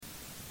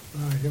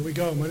All right, here we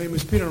go. My name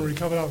is Peter. I'm a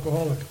recovered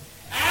alcoholic.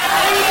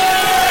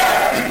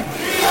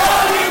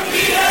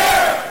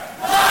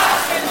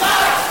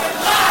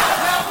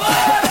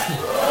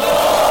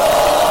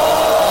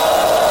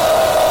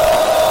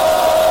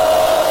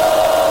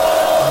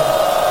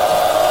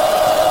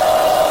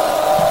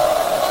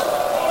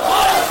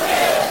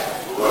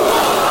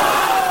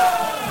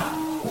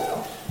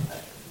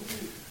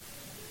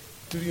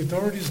 Do the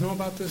authorities know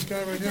about this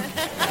guy right here?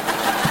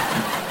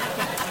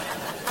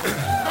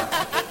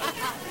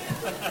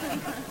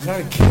 Is that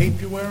a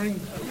cape you're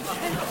wearing?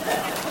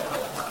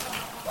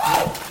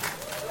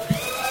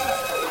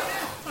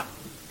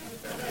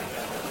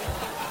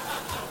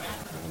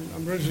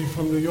 I'm originally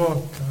from New York.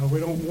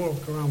 We don't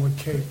walk around with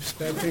capes.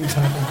 Bad things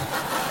happen.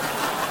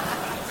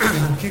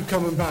 Keep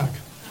coming back.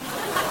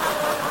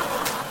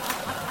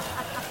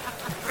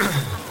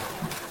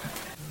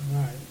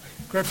 All right.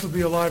 Grateful to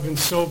be alive and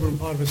sober and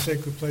part of a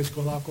sacred place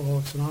called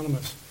Alcoholics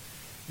Anonymous.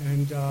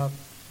 And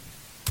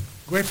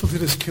grateful to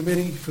this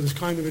committee for this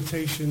kind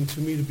invitation to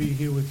me to be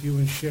here with you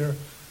and share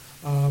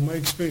my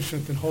experience,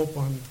 strength, and hope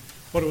on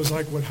what it was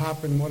like, what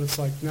happened, what it's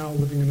like now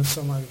living in the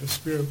sunlight of the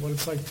Spirit, what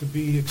it's like to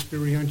be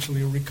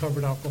experientially a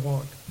recovered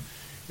alcoholic.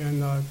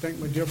 And thank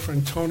my dear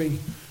friend Tony.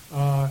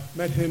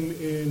 Met him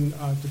in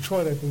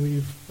Detroit, I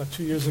believe, about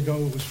 2 years ago.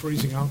 It was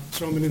freezing out.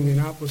 So I'm in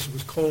Indianapolis. It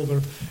was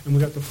colder, and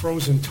we got the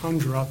frozen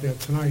tundra out there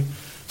tonight.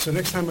 So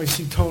next time I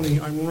see Tony,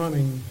 I'm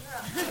running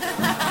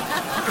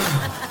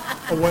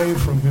away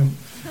from him.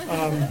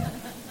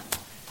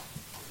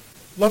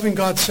 Loving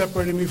God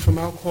separated me from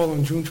alcohol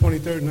on June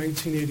 23rd,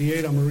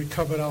 1988. I'm a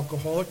recovered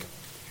alcoholic.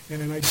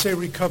 And I say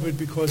recovered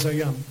because I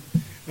am.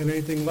 And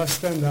anything less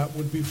than that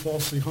would be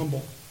falsely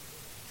humble.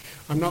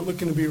 I'm not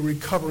looking to be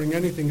recovering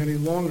anything any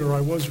longer.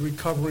 I was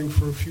recovering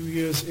for a few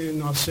years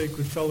in our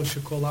sacred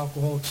fellowship called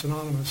Alcoholics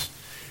Anonymous.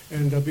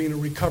 And being a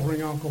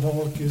recovering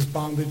alcoholic is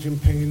bondage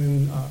and pain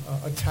and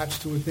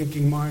attached to a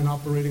thinking mind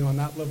operating on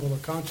that level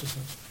of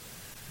consciousness.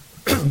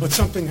 But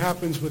something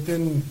happens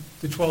within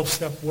the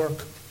 12-step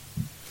work.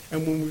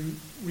 And when we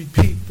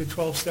repeat the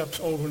 12 steps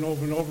over and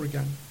over and over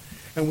again,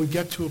 and we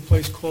get to a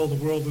place called the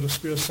world of the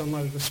Spirit,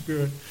 sunlight of the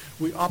Spirit,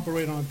 we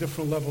operate on a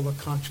different level of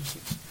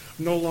consciousness.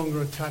 No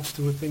longer attached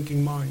to a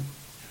thinking mind.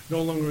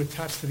 No longer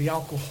attached to the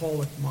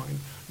alcoholic mind.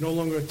 No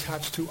longer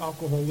attached to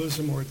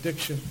alcoholism or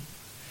addiction.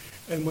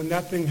 And when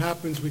that thing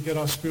happens, we get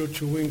our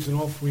spiritual wings and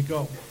off we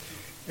go.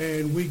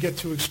 And we get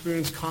to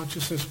experience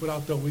consciousness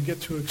without doubt. We get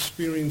to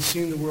experience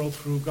seeing the world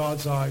through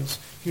God's eyes,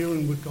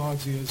 hearing with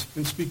God's ears,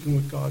 and speaking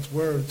with God's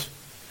words.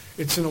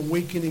 It's an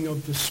awakening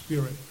of the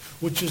Spirit,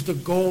 which is the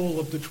goal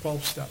of the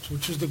 12 steps,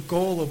 which is the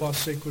goal of our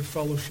sacred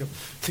fellowship,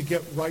 to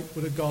get right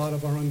with the God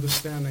of our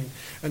understanding.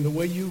 And the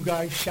way you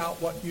guys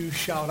shout what you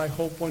shout, I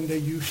hope one day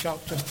you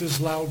shout just as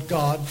loud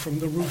God from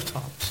the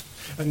rooftops,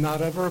 and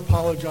not ever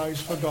apologize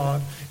for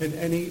God in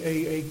any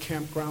AA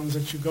campgrounds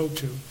that you go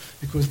to,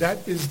 because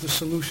that is the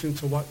solution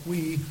to what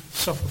we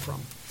suffer from.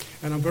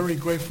 And I'm very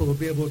grateful to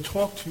be able to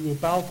talk to you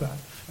about that,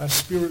 as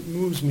Spirit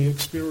moves me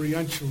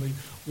experientially,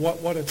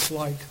 what it's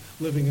like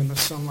living in the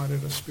sunlight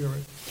of the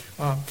Spirit.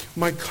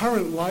 My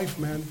current life,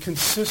 man,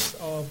 consists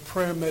of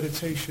prayer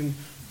meditation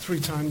 3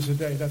 times a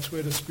day. That's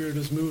where the Spirit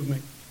has moved me.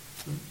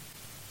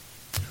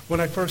 When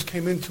I first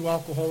came into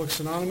Alcoholics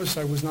Anonymous,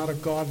 I was not a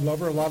God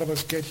lover. A lot of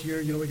us get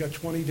here, we got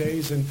 20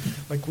 days, and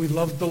like we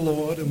love the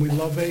Lord and we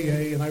love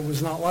AA, and I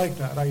was not like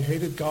that. I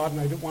hated God, and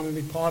I didn't want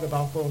any part of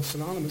Alcoholics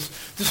Anonymous.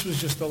 This was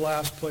just the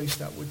last place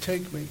that would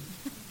take me.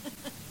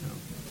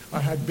 I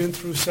had been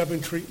through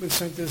 7 treatment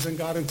centers and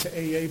got into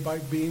AA by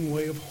being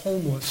way of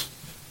homeless.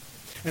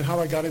 And how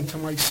I got into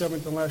my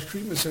 7th and last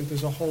treatment center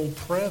is a whole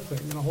prayer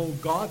thing and a whole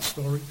God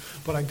story.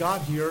 But I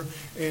got here,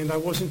 and I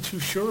wasn't too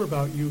sure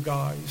about you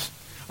guys.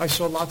 I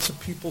saw lots of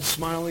people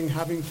smiling,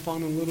 having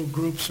fun in little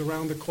groups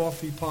around the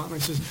coffee pot. And I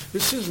said,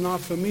 this is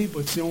not for me, but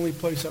it's the only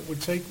place that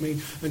would take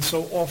me. And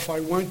so off I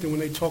went. And when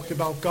they talked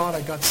about God,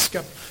 I got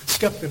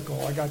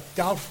skeptical. I got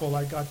doubtful.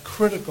 I got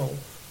critical.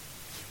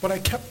 But I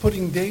kept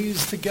putting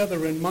days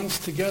together and months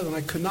together, and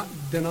I could not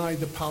deny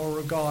the power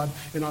of God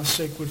in our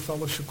sacred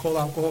fellowship called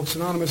Alcoholics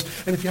Anonymous.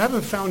 And if you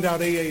haven't found out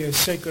AA is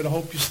sacred, I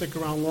hope you stick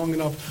around long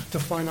enough to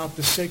find out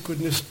the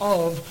sacredness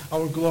of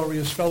our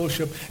glorious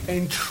fellowship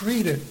and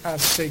treat it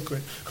as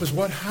sacred. Because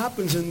what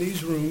happens in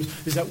these rooms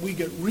is that we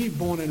get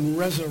reborn and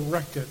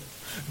resurrected.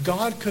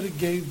 God could have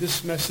gave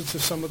this message to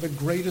some of the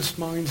greatest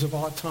minds of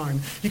our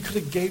time. He could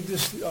have gave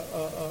this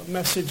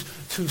message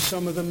to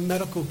some of the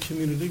medical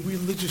community,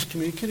 religious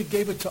community. He could have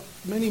gave it to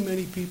many,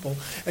 many people.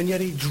 And yet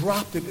he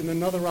dropped it in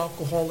another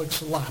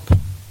alcoholic's lap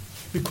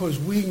because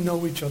we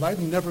know each other.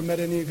 I've never met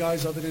any of you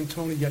guys other than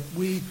Tony, yet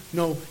we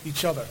know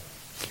each other.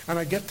 And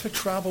I get to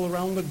travel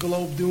around the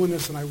globe doing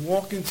this, and I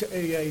walk into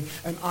AA,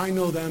 and I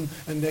know them,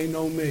 and they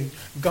know me.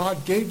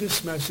 God gave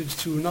this message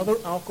to another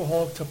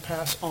alcoholic to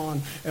pass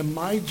on, and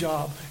my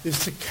job is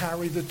to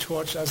carry the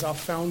torch as our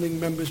founding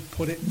members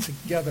put it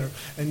together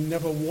and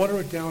never water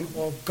it down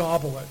or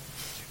gobble it.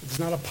 It's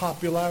not a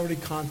popularity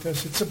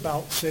contest. It's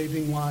about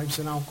saving lives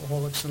in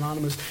Alcoholics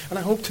Anonymous. And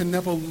I hope to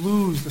never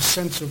lose the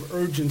sense of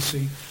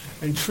urgency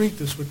and treat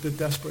this with the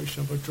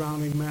desperation of a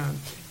drowning man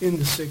in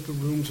the sacred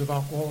rooms of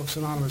Alcoholics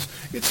Anonymous.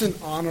 It's an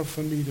honor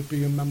for me to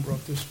be a member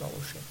of this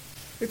fellowship.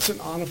 It's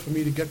an honor for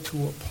me to get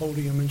to a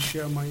podium and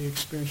share my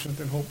experience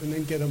and hope and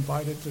then get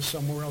invited to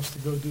somewhere else to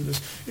go do this.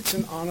 It's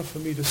an honor for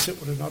me to sit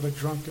with another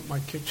drunk at my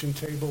kitchen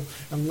table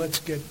and let's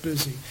get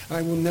busy. And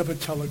I will never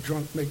tell a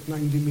drunk make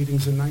 90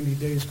 meetings in 90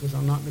 days because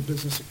I'm not in the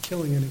business of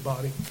killing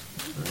anybody.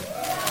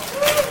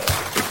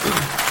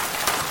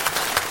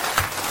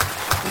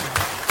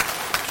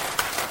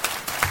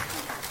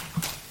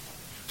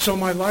 So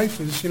my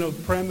life is,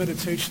 prayer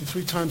meditation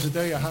 3 times a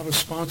day. I have a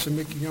sponsor,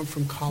 Mickey Young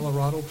from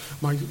Colorado.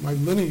 My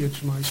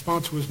lineage, my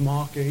sponsor was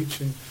Mark H.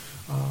 And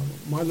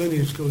my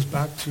lineage goes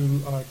back to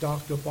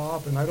Dr.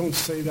 Bob. And I don't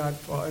say that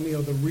for any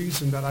other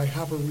reason, that I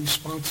have a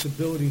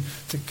responsibility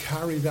to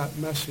carry that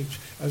message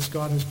as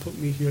God has put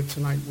me here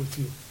tonight with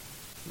you.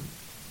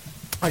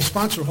 I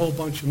sponsor a whole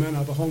bunch of men. I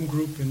have a home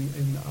group in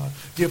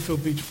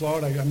Deerfield Beach,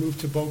 Florida. I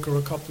moved to Boca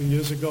a couple of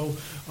years ago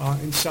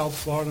in South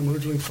Florida. I'm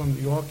originally from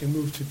New York and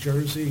moved to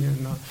Jersey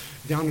and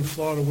down in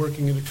Florida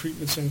working in the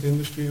treatment center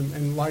industry.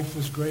 And life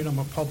is great. I'm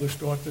a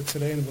published author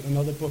today and with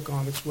another book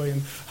on its way.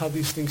 And how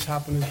these things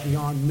happen is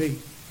beyond me.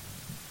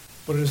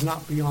 But it is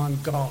not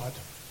beyond God.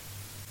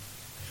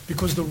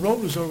 Because the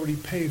road is already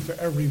paved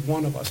for every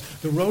one of us.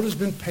 The road has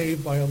been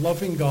paved by a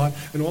loving God,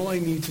 and all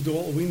we need to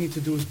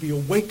do is be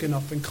awake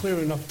enough and clear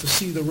enough to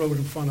see the road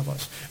in front of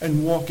us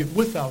and walk it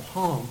without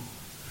harm.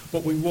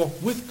 But we walk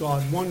with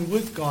God, one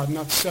with God,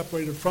 not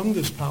separated from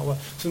this power.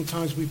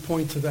 Sometimes we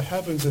point to the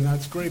heavens, and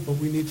that's great, but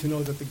we need to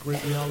know that the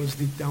great reality is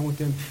deep down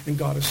within, and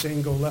God is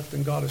saying go left,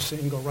 and God is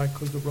saying go right,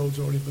 because the road's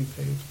already been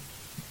paved.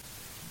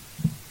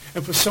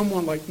 And for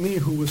someone like me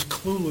who was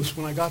clueless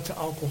when I got to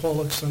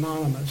Alcoholics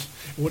Anonymous,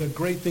 what a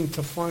great thing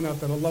to find out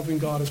that a loving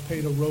God has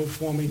paved a road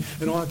for me,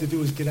 and all I have to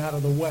do is get out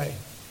of the way.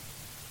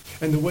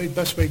 And the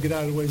best way to get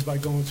out of the way is by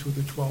going through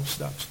the 12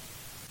 steps.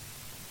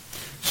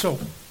 So,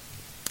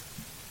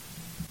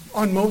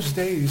 on most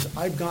days,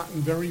 I've gotten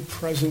very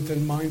present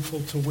and mindful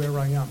to where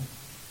I am.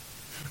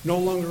 No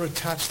longer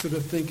attached to the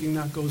thinking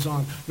that goes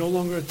on. No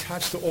longer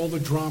attached to all the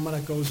drama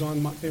that goes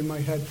on in my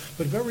head.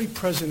 But very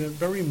present and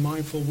very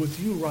mindful with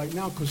you right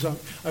now. Because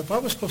if I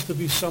was supposed to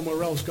be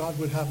somewhere else, God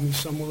would have me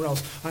somewhere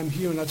else. I'm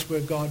here and that's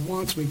where God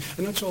wants me.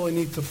 And that's all I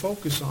need to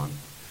focus on.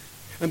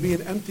 And be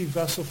an empty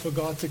vessel for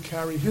God to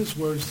carry his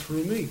words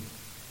through me.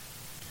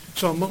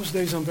 So on most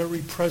days, I'm very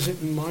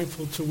present and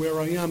mindful to where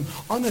I am,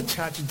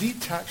 unattached,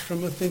 detached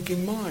from a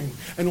thinking mind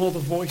and all the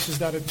voices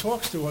that it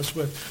talks to us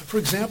with. For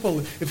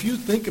example, if you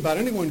think about it,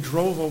 anyone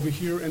drove over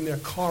here in their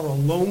car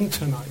alone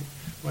tonight,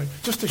 right?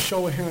 Just a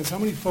show of hands, how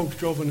many folks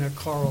drove in their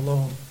car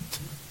alone?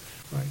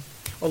 Right?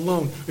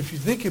 Alone. If you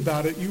think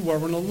about it, you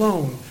weren't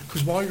alone.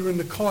 Because while you're in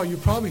the car, you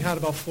probably had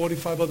about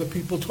 45 other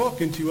people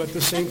talking to you at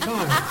the same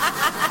time.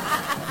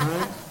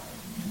 Right?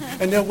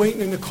 And they're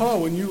waiting in the car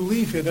when you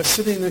leave here. They're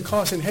sitting in the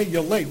car saying, hey,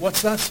 you're late.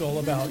 What's that all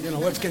about?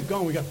 Let's get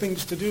going. We got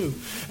things to do.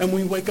 And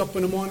we wake up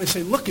in the morning and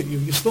say, look at you.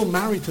 You're still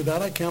married to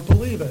that. I can't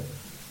believe it.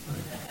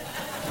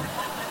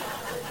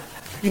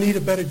 You need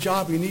a better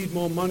job. You need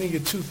more money.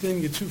 You're too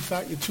thin. You're too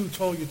fat. You're too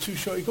tall. You're too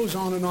short. It goes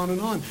on and on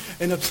and on.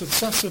 And it's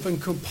obsessive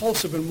and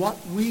compulsive. And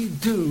what we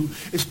do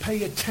is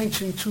pay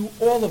attention to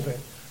all of it.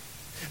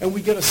 And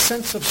we get a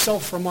sense of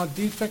self from our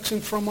defects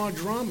and from our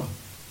drama.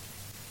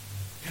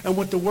 And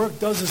what the work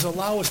does is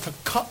allow us to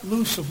cut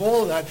loose of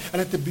all of that.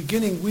 And at the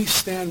beginning, we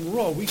stand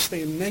raw. We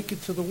stand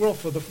naked to the world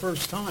for the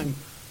first time.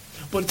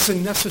 But it's a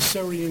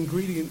necessary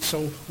ingredient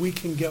so we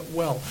can get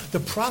well. The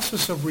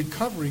process of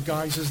recovery,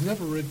 guys, is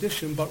never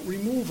addition but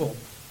removal.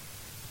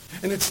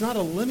 And it's not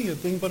a linear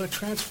thing, but a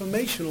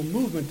transformational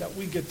movement that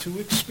we get to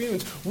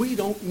experience. We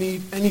don't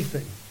need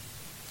anything.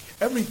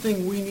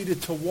 Everything we needed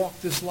to walk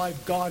this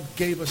life, God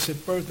gave us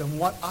at birth. And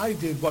what I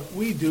did, what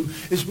we do,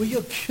 is we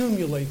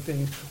accumulate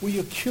things. We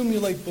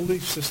accumulate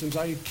belief systems.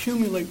 I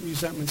accumulate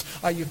resentments.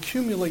 I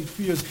accumulate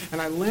fears.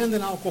 And I land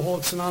in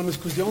Alcoholics Anonymous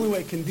because the only way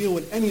I can deal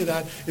with any of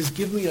that is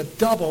give me a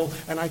double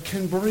and I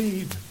can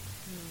breathe.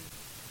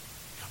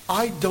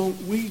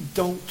 We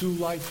don't do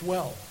life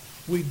well.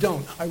 We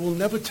don't. I will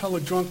never tell a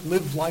drunk,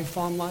 live life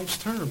on life's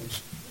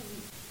terms.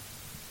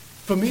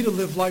 For me to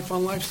live life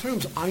on life's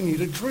terms, I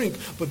need a drink.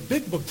 But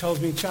Big Book tells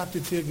me in Chapter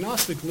T,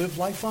 Agnostic, live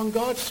life on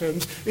God's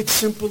terms. It's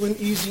simple and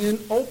easy and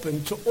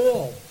open to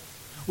all.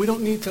 We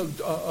don't need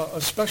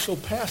a special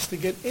pass to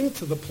get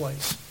into the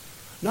place.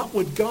 Not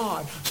with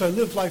God. So I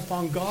live life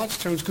on God's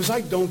terms because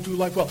I don't do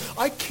life well.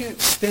 I can't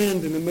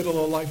stand in the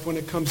middle of life when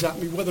it comes at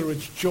me, whether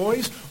it's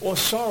joys or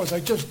sorrows.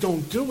 I just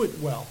don't do it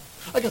well.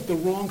 I got the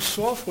wrong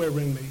software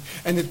in me,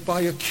 and it's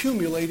by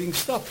accumulating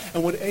stuff.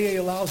 And what AA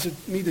allows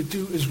me to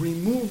do is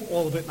remove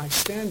all of it, and I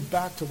stand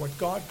back to what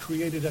God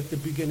created at the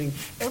beginning.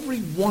 Every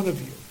one of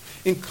you,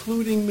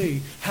 including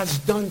me, has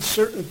done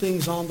certain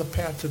things on the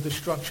path to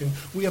destruction.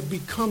 We have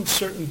become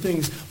certain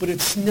things, but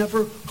it's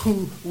never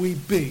who we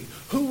be.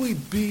 Who we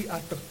be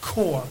at the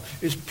core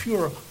is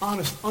pure,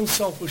 honest,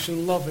 unselfish,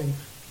 and loving.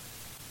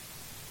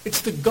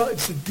 It's the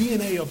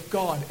DNA of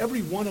God.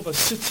 Every one of us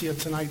sits here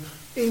tonight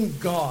in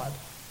God.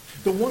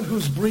 The one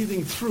who's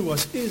breathing through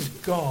us is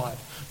God.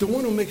 The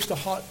one who makes the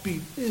heart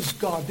beat is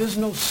God. There's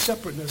no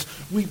separateness.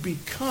 We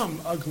become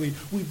ugly.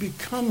 We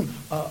become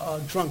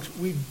drunks.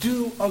 We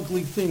do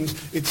ugly things.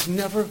 It's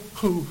never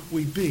who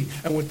we be.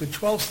 And what the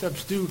 12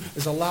 steps do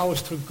is allow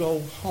us to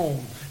go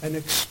home and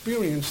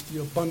experience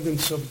the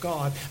abundance of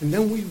God. And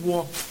then we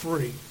walk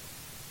free.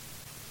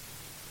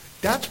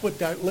 That's what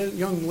that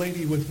young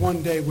lady with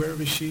One Day,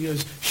 wherever she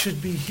is,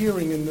 should be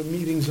hearing in the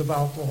meetings of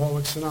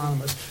Alcoholics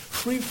Anonymous.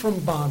 Free from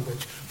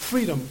bondage,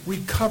 freedom,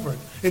 recovered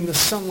in the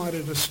sunlight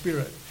of the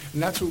Spirit.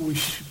 And that's what we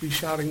should be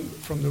shouting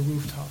from the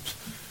rooftops.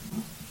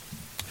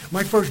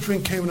 My first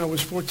drink came when I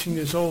was 14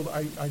 years old.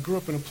 I grew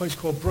up in a place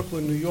called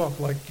Brooklyn, New York,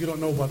 like you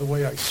don't know by the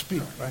way I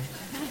speak, right?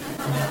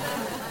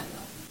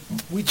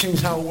 We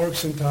changed how it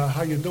works into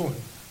how you doing.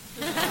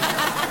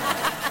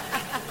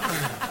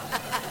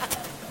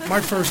 My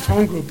first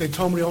home group, they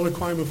told me the only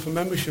requirement for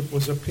membership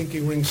was a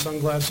pinky ring,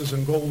 sunglasses,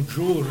 and gold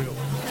jewelry.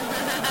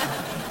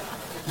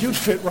 You'd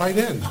fit right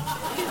in.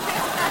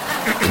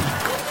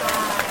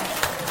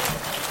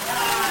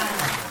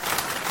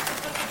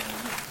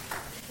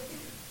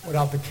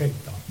 Without the cake,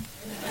 though.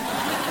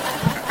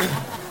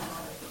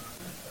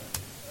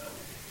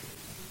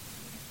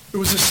 It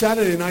was a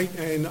Saturday night,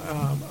 and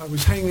I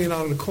was hanging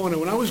out in the corner.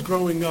 When I was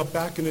growing up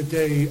back in the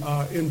day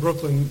in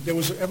Brooklyn,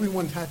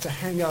 everyone had to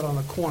hang out on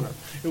a corner.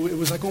 It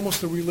was like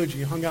almost a religion.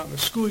 You hung out in the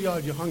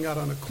schoolyard, you hung out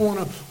on a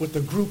corner with the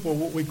group, or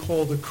what we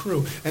call the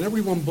crew, and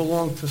everyone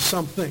belonged to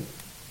something.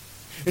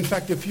 In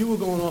fact, if you were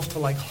going off to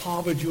like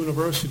Harvard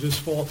University this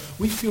fall,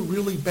 we feel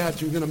really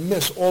bad you're going to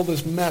miss all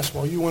this mess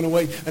while you went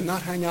away and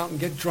not hang out and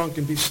get drunk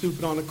and be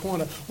stupid on the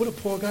corner. What a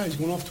poor guy. He's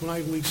going off to an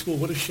Ivy League school.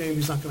 What a shame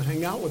he's not going to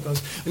hang out with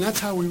us. And that's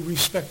how we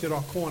respected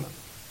our corner.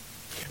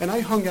 And I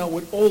hung out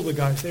with older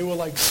guys. They were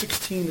like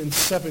 16 and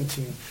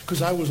 17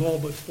 because I was all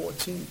but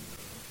 14.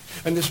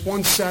 And this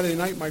one Saturday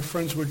night, my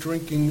friends were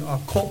drinking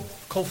Colt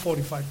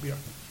 45 beer.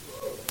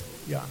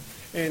 Yeah.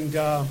 And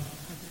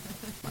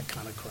my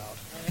kind of crowd.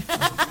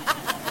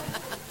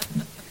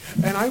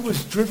 And I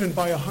was driven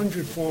by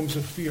 100 forms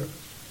of fear.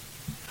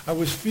 I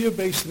was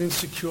fear-based and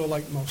insecure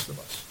like most of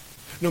us.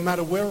 No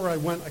matter where I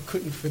went, I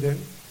couldn't fit in.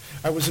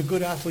 I was a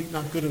good athlete,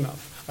 not good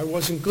enough. I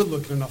wasn't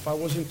good-looking enough. I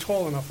wasn't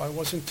tall enough. I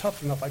wasn't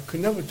tough enough. I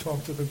could never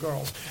talk to the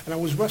girls. And I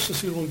was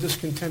restless, evil, and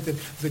discontented.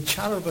 The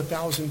chatter of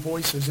 1,000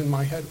 voices in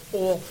my head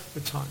all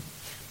the time.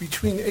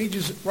 Between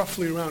ages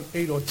roughly around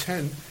 8 or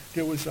 10,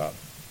 there was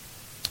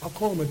I'll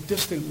call him a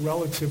distant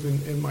relative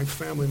in my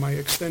family, my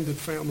extended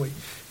family.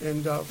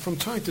 And from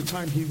time to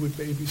time, he would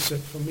babysit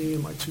for me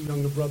and my two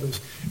younger brothers.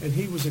 And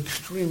he was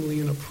extremely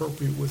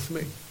inappropriate with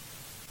me.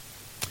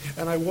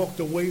 And I walked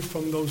away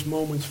from those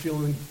moments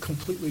feeling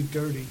completely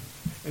dirty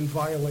and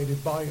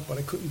violated by it, but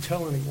I couldn't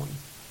tell anyone.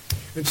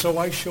 And so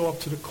I show up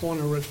to the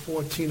corner at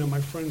 14 and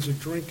my friends are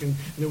drinking.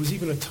 And there was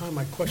even a time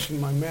I questioned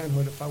my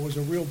manhood. If I was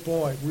a real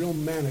boy, real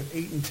man at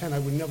 8 and 10, I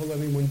would never let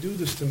anyone do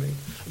this to me.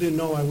 I didn't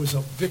know I was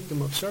a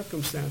victim of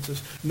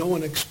circumstances. No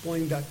one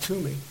explained that to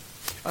me.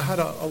 I had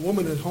a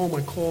woman at home,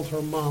 I called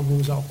her mom, who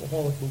was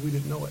alcoholic, but we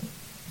didn't know it.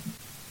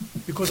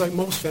 Because like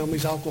most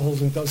families,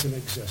 alcoholism doesn't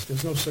exist.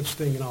 There's no such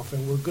thing in our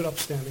family. We're a good,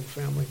 upstanding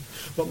family.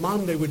 But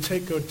Mom, they would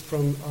take her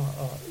from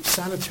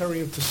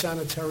sanitarium to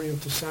sanitarium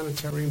to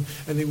sanitarium,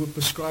 and they would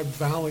prescribe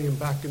Valium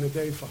back in the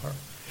day for her.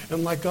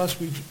 And like us,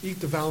 we'd eat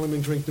the Valium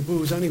and drink the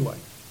booze anyway.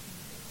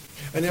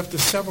 And after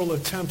several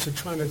attempts at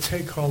trying to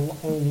take her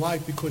own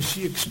life because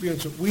she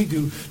experienced what we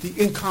do, the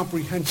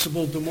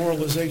incomprehensible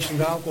demoralization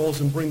that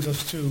alcoholism brings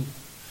us to,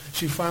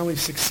 she finally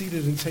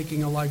succeeded in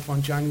taking her life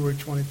on January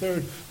 23rd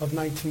of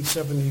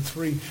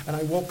 1973. And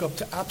I woke up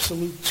to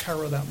absolute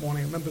terror that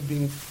morning. I remember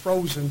being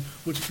frozen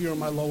with fear in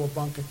my lower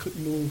bunk. I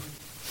couldn't move.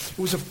 It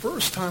was the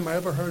first time I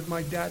ever heard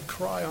my dad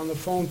cry on the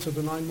phone to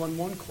the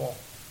 911 call,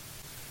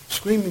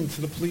 screaming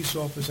to the police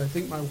officer, "I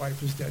think my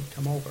wife is dead.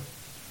 Come over."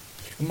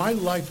 And my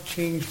life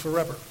changed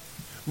forever.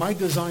 My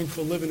design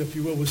for living, if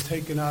you will, was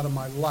taken out of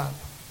my lap.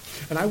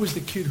 And I was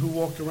the kid who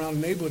walked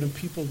around the neighborhood and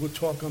people would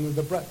talk under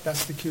their breath.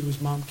 That's the kid whose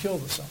mom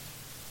killed herself.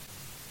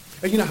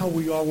 And you know how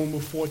we are when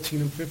we're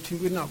 14 and 15.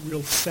 We're not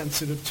real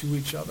sensitive to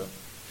each other.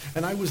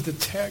 And I was the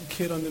tag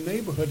kid on the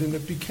neighborhood, and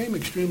it became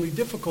extremely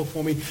difficult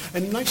for me.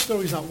 And my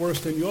story's not worse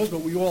than yours,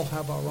 but we all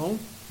have our own.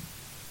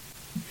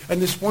 And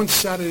this one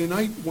Saturday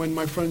night when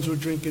my friends were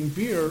drinking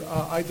beer,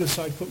 I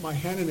decided to put my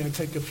hand in there and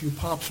take a few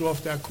pops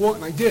off that quart,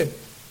 and I did.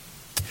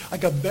 I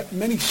got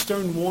many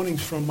stern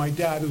warnings from my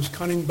dad, who's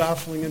cunning,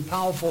 baffling, and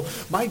powerful.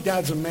 My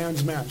dad's a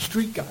man's man,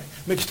 street guy.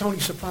 Makes Tony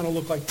Soprano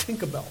look like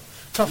Tinkerbell.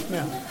 Tough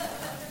man.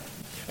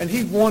 And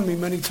he warned me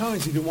many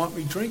times he didn't want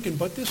me drinking.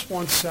 But this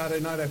one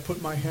Saturday night, I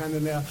put my hand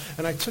in there,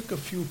 and I took a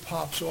few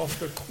pops off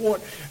the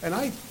quart. And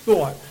I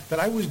thought that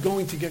I was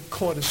going to get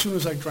caught as soon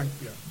as I drank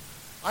beer.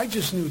 I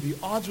just knew the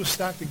odds were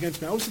stacked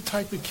against me. I was the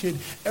type of kid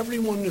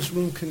everyone in this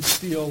room can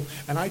steal,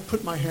 and I'd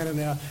put my hand in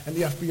there, and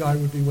the FBI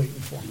would be waiting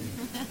for me.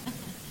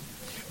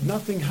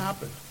 Nothing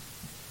happened.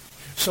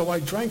 So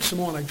I drank some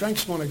more, and I drank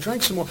some more, and I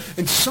drank some more.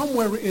 And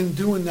somewhere in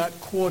doing that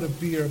quart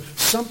of beer,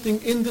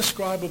 something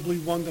indescribably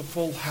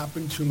wonderful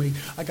happened to me.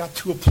 I got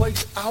to a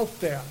place out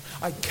there.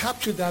 I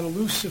captured that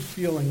elusive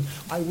feeling.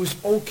 I was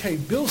okay.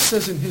 Bill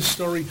says in his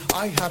story,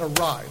 I had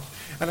arrived.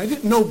 And I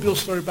didn't know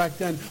Bill's story back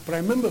then, but I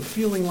remember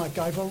feeling like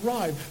I've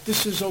arrived.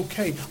 This is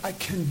okay. I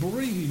can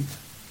breathe.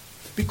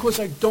 Because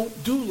I don't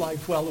do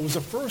life well. It was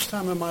the first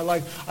time in my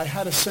life I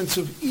had a sense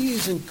of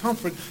ease and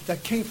comfort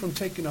that came from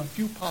taking a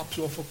few pops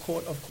off a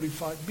quart of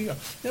 45 beer.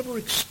 Never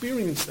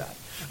experienced that.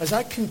 As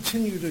I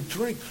continued to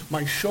drink,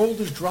 my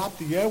shoulders dropped,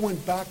 the air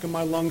went back in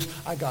my lungs.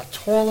 I got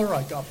taller,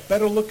 I got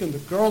better looking, the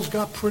girls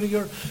got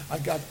prettier. I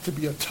got to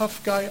be a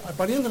tough guy.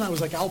 By the end of the night, I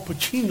was like Al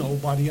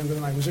Pacino by the end of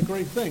the night. It was a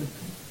great thing.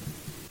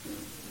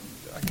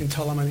 I can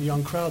tell I'm in a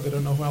young crowd that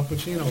don't know who Al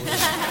Pacino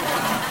is.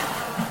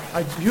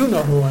 You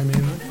know who I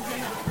mean.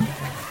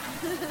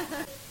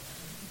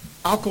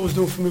 Alcohol was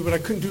doing for me what I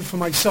couldn't do for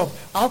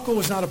myself. Alcohol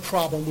was not a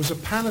problem. It was a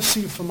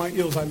panacea for my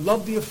ills. I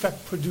loved the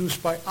effect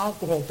produced by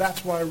alcohol.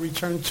 That's why I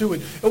returned to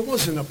it. It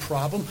wasn't a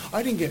problem.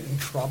 I didn't get in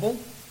trouble.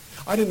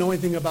 I didn't know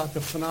anything about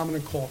the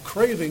phenomenon called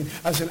craving.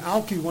 As an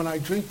alkie, when I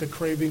drink, the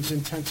cravings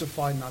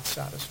intensify, not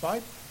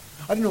satisfied.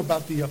 I didn't know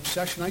about the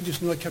obsession. I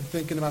just knew I kept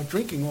thinking about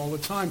drinking all the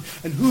time.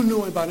 And who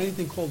knew about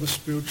anything called the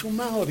spiritual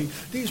malady?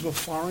 These were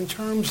foreign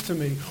terms to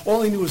me.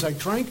 All I knew was I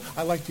drank.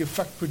 I liked the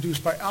effect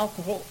produced by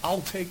alcohol.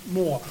 I'll take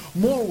more.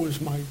 More was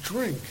my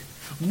drink.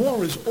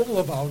 More is all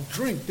about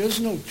drink.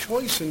 There's no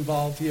choice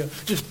involved here.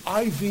 Just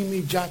IV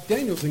me Jack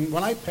Daniels. And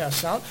when I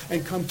pass out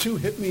and come to,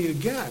 hit me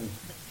again.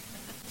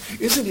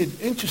 Isn't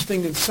it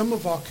interesting in some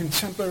of our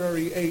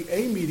contemporary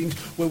AA meetings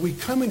where we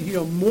come in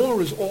here,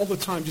 more is all the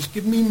time. Just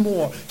give me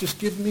more. Just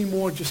give me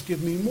more. Just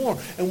give me more.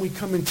 And we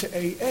come into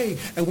AA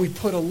and we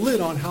put a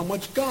lid on how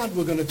much God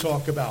we're going to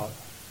talk about.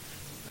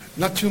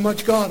 Not too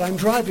much God. I'm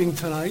driving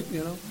tonight,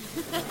 you know.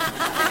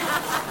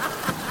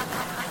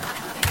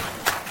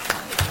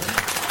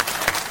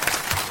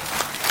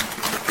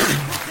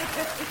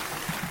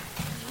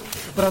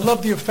 But I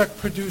love the effect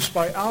produced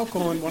by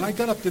alcohol. And when I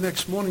got up the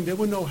next morning, there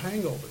were no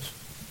hangovers.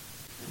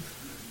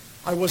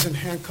 I wasn't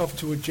handcuffed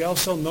to a jail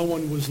cell. No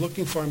one was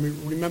looking for me.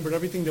 Remembered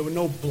everything. There were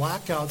no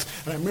blackouts.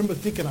 And I remember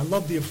thinking, I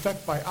love the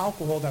effect by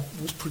alcohol that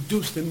was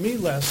produced in me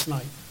last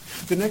night.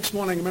 The next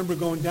morning, I remember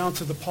going down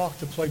to the park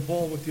to play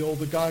ball with the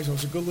older guys. I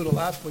was a good little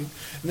athlete.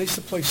 And they used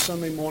to play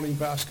Sunday morning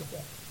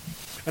basketball.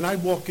 And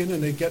I'd walk in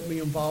and they'd get me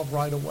involved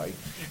right away.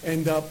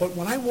 But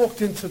when I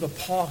walked into the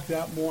park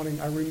that morning,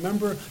 I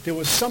remember there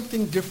was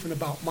something different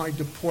about my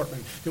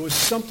deportment. There was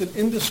something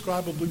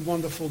indescribably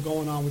wonderful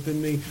going on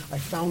within me. I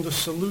found a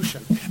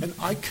solution. And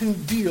I can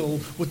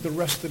deal with the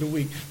rest of the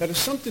week. That is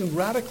something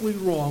radically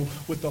wrong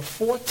with a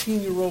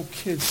 14-year-old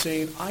kid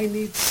saying, I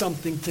need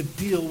something to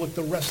deal with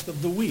the rest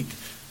of the week.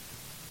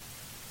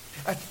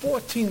 At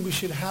 14, we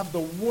should have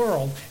the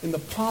world in the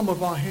palm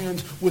of our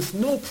hands with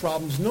no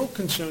problems, no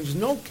concerns,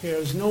 no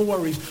cares, no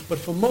worries. But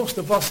for most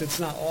of us, it's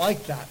not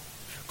like that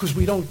because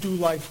we don't do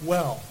life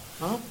well.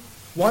 Huh?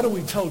 Why do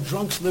we tell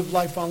drunks live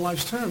life on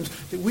life's terms?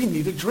 That we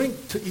need a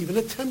drink to even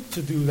attempt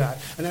to do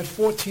that. And at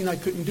 14, I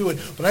couldn't do it.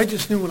 But I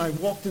just knew when I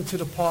walked into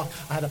the park,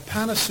 I had a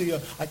panacea.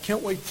 I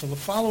can't wait till the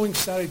following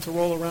Saturday to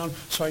roll around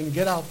so I can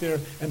get out there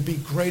and be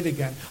great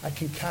again. I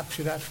can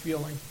capture that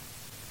feeling.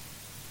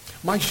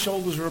 My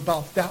shoulders were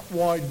about that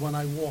wide when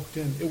I walked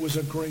in. It was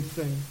a great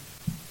thing.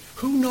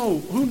 Who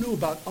knew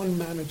about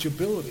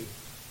unmanageability?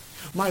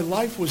 My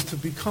life was to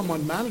become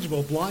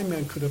unmanageable. A blind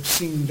man could have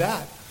seen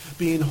that,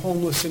 being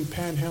homeless and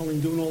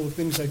panhandling, doing all the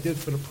things I did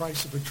for the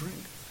price of a drink.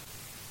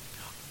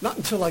 Not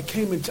until I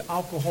came into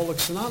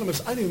Alcoholics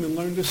Anonymous, I didn't even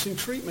learn this in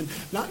treatment.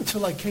 Not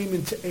until I came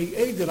into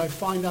AA did I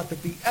find out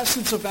that the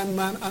essence of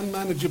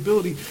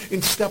unmanageability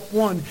in step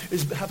one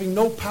is having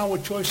no power,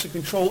 choice, or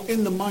control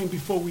in the mind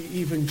before we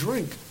even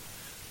drink.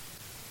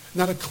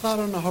 Not a cloud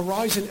on the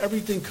horizon.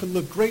 Everything could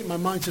look great. My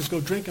mind says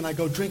go drink, and I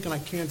go drink, and I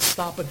can't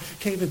stop it.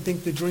 Can't even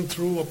think the drink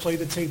through or play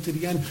the tape to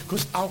the end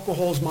because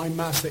alcohol is my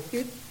master.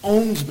 It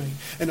owns me.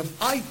 And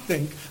if I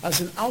think,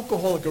 as an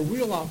alcoholic, a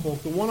real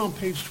alcoholic, the one on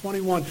page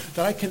 21,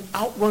 that I can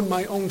outrun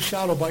my own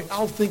shadow by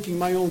outthinking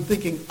my own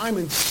thinking, I'm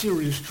in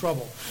serious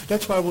trouble.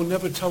 That's why I will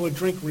never tell a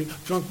drunk,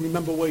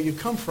 remember where you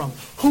come from.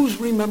 Who's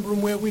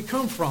remembering where we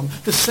come from?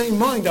 The same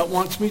mind that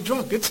wants me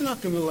drunk. It's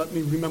not going to let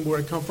me remember where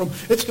I come from.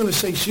 It's going to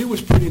say she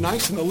was pretty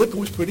nice and the liquor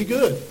was pretty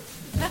good.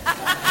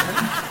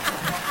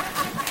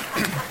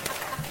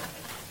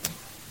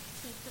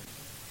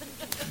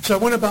 So I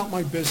went about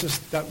my business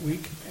that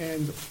week,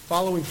 and the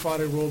following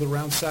Friday rolled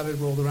around, Saturday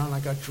rolled around,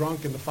 I got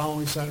drunk, and the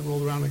following Saturday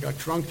rolled around, I got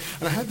drunk.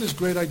 And I had this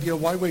great idea,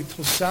 why wait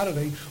till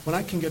Saturday when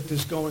I can get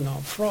this going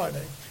on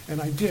Friday?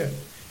 And I did.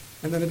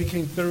 And then it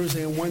became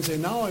Thursday and Wednesday.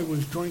 Now I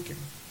was drinking.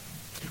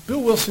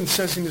 Bill Wilson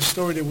says in his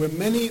story there were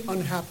many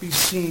unhappy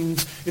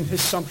scenes in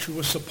his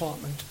sumptuous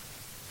apartment.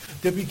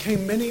 There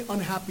became many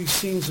unhappy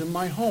scenes in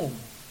my home.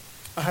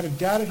 I had a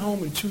dad at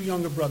home and two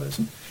younger brothers.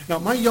 Now,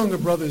 my younger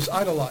brothers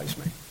idolized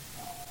me.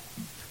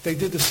 They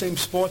did the same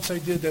sports I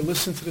did. They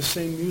listened to the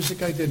same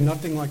music I did.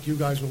 Nothing like you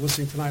guys were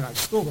listening tonight. I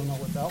still don't know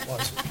what that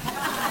was.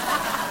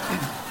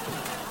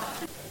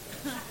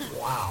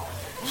 Wow.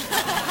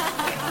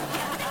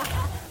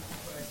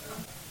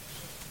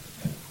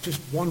 Just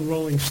one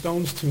Rolling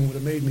Stones tune would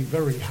have made me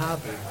very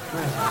happy.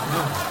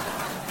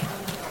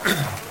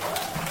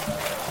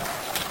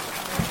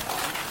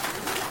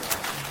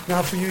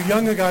 Now, for you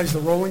younger guys,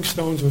 the Rolling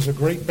Stones was a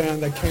great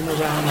band that came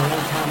around a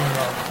long time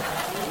ago.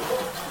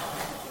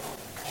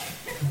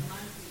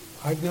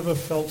 I've never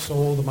felt so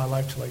old in my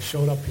life till I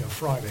showed up here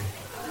Friday.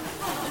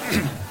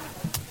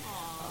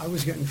 I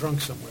was getting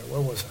drunk somewhere.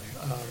 Where was I?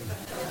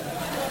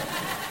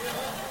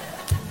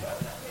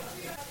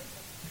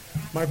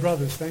 My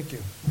brothers, thank you.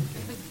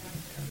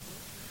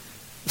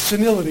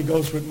 Senility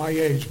goes with my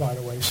age, by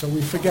the way, so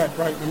we forget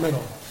right in the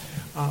middle.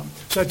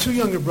 So I had two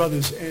younger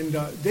brothers, and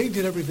they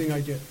did everything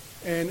I did.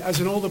 And as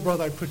an older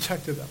brother, I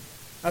protected them,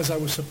 as I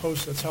was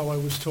supposed to. That's how I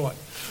was taught.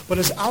 But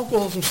as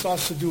alcoholism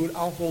starts to do what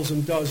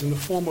alcoholism does in the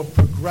form of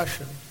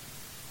progression,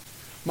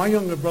 my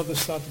younger brothers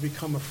start to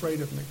become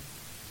afraid of me.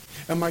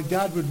 And my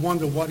dad would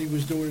wonder what he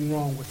was doing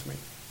wrong with me.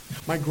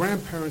 My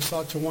grandparents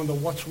started to wonder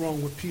what's wrong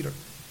with Peter.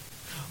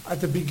 At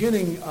the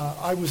beginning,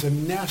 I was a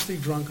nasty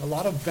drunk. A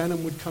lot of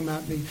venom would come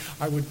at me.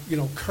 I would,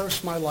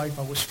 curse my life.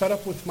 I was fed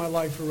up with my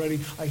life already.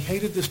 I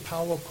hated this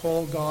power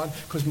called God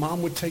because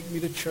Mom would take me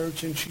to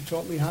church and she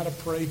taught me how to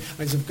pray. And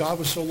as if God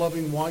was so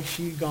loving, why is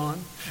she gone?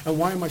 And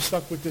why am I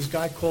stuck with this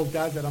guy called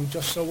Dad that I'm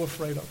just so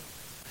afraid of?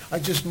 I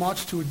just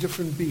marched to a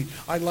different beat.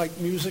 I liked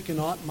music and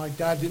art. My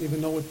dad didn't even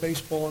know what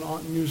baseball and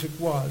art and music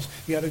was.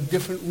 He had a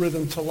different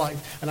rhythm to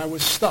life. And I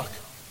was stuck.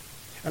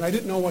 And I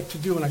didn't know what to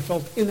do, and I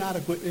felt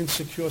inadequate and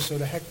insecure, so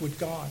to heck with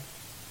God.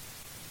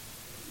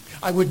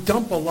 I would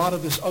dump a lot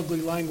of this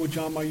ugly language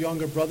on my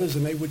younger brothers,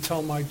 and they would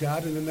tell my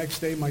dad, and the next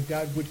day my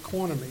dad would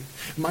corner me.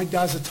 My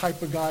dad's the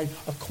type of guy,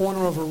 a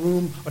corner of a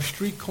room, a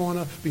street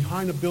corner,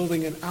 behind a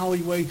building, an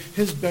alleyway,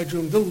 his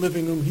bedroom, the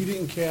living room, he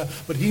didn't care,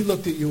 but he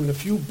looked at you, and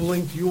if you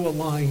blinked, you were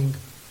lying.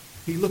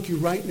 He'd look you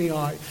right in the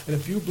eye, and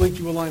if you blinked,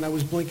 you were lying. I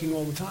was blinking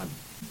all the time.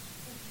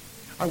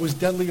 I was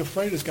deadly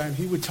afraid of this guy, and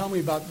he would tell me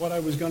about what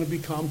I was going to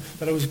become,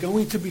 that I was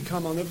going to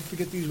become, I'll never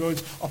forget these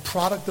words, a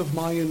product of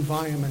my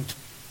environment.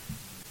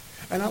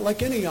 And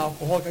like any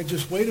alcoholic, I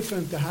just waited for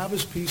him to have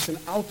his piece, and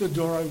out the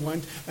door I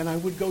went, and I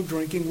would go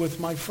drinking with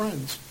my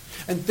friends.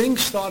 And things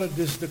started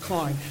this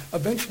decline,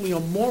 eventually a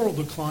moral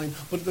decline,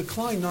 but a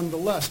decline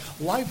nonetheless.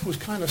 Life was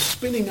kind of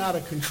spinning out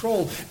of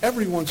control.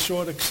 Everyone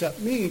saw it except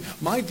me.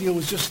 My deal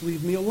was just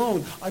leave me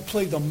alone. I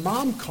played the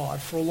mom card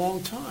for a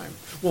long time.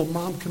 Well,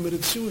 Mom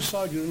committed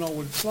suicide. You don't know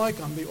what it's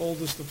like. I'm the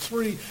oldest of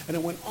three. And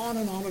it went on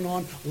and on and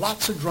on.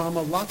 Lots of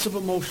drama, lots of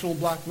emotional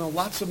blackmail,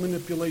 lots of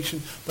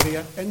manipulation. But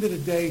at the end of the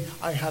day,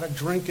 I had a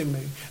drink in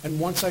me. And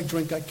once I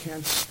drink, I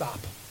can't stop.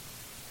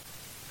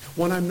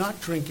 When I'm not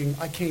drinking,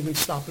 I can't even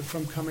stop it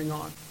from coming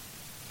on.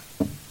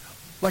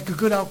 Like a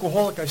good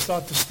alcoholic, I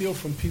start to steal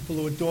from people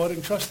who adored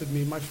and trusted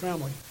me, my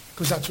family,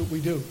 because that's what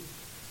we do.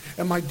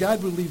 And my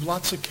dad would leave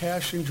lots of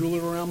cash and jewelry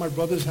around. My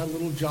brothers had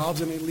little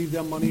jobs, and they'd leave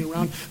their money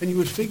around. And you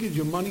would figure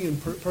your money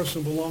and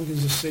personal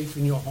belongings is safe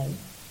in your home,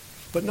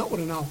 but not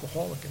with an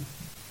alcoholic in it.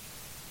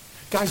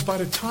 Guys, by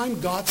the time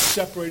God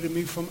separated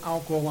me from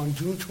alcohol on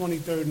June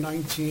 23rd,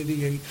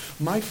 1988,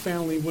 my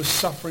family was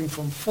suffering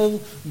from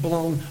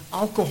full-blown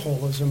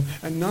alcoholism,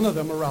 and none of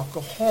them are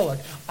alcoholic.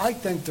 I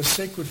thank the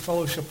Sacred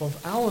Fellowship of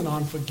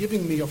Al-Anon for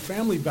giving me a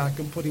family back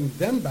and putting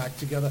them back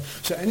together.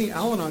 So any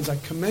Al-Anons, I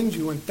commend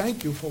you and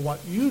thank you for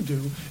what you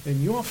do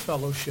in your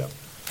fellowship.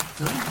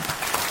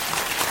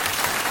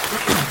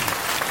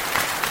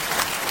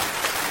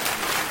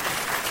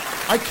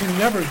 I can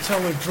never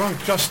tell a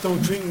drunk, just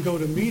don't drink and go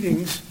to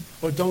meetings,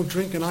 or don't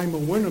drink and I'm a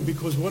winner,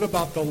 because what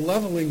about the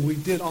leveling we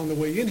did on the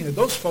way in here?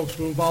 Those folks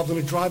were involved in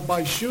a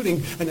drive-by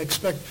shooting and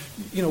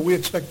we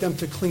expect them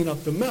to clean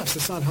up the mess.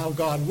 That's not how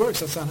God works.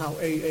 That's not how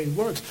AA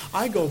works.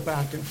 I go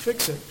back and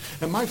fix it.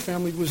 And my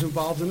family was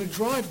involved in a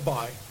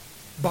drive-by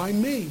by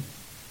me.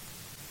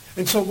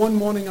 And so one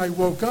morning I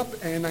woke up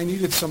and I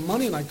needed some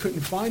money and I couldn't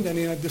find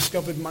any, and I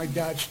discovered my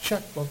dad's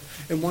checkbook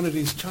in one of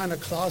these china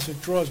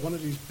closet drawers, one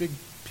of these big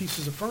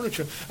pieces of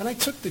furniture, and I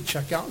took the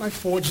check out and I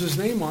forged his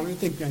name on it. I didn't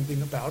think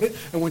anything about it.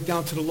 I went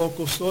down to the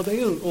local store.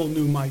 They all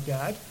knew my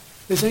dad.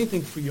 There's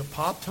anything for your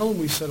pop. Tell him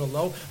we said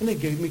hello, and they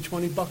gave me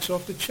 $20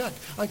 off the check.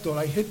 I thought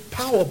I hit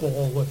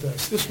Powerball with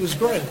this. This was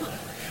great.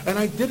 And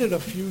I did it a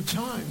few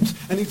times.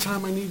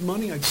 Anytime I need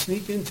money, I'd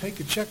sneak in, take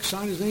a check,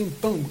 sign his name,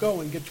 boom, go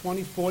and get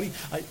 20, 40.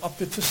 I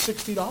upped it to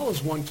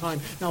 $60 one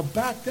time. Now,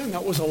 back then,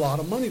 that was a lot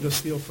of money to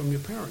steal from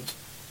your parents.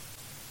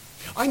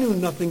 I knew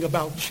nothing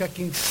about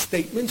checking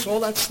statements. All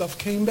that stuff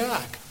came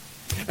back.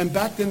 And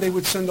back then, they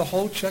would send a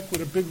whole check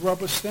with a big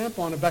rubber stamp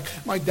on it back.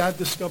 My dad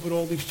discovered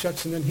all these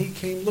checks, and then he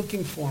came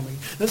looking for me.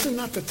 This is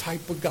not the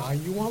type of guy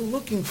you want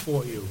looking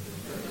for you,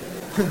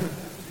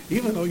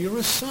 even though you're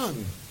a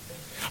son.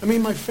 I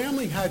mean, my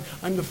family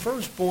I'm the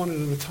firstborn in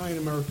an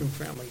Italian-American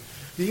family.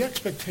 The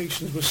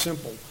expectations were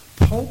simple: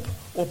 Pope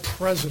or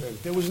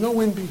president. There was no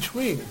in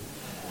between.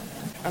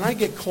 And I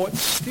get caught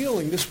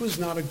stealing. This was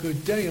not a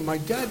good day. And my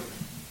dad,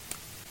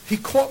 He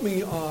caught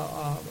me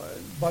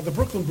by the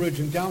Brooklyn Bridge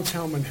in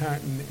downtown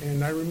Manhattan,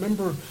 and I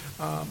remember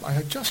I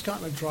had just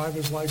gotten a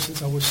driver's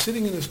license. I was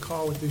sitting in his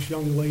car with this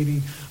young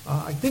lady.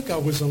 I think I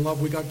was in love.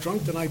 We got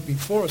drunk the night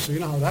before, so you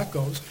know how that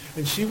goes.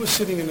 And she was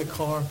sitting in the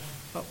car.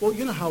 Well,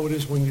 you know how it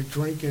is when you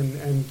drink,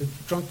 and the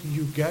drunker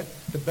you get,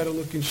 the better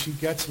looking she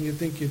gets, and you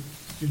think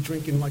you're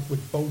drinking like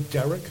with Bo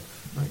Derek,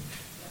 right?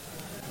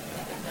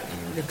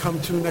 You come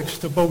to next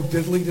to Bo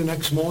Diddley the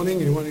next morning,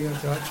 and you want to get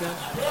into that chat.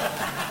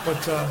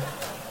 But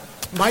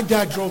my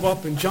dad drove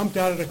up and jumped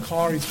out of the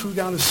car. He threw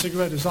down a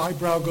cigarette. His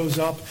eyebrow goes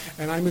up,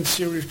 and I'm in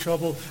serious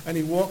trouble. And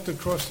he walked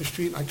across the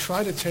street. And I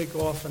tried to take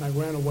off, and I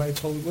ran away. I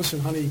told him, listen,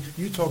 honey,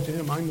 you talk to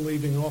him. I'm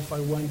leaving. Off I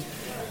went.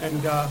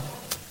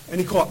 And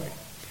he caught me.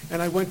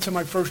 And I went to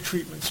my first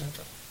treatment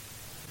center.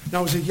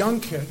 Now, as a young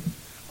kid,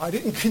 I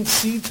didn't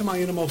concede to my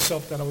innermost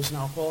self that I was an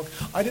alcoholic.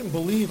 I didn't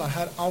believe I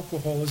had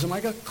alcoholism. I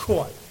got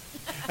caught.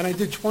 And I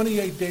did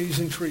 28 days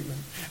in treatment.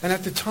 And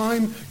at the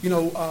time,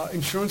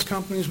 insurance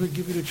companies would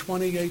give you the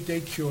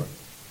 28-day cure.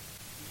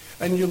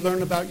 And you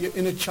learn about your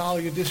inner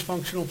child, your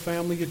dysfunctional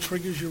family, your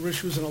triggers, your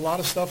issues, and a lot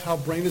of stuff, how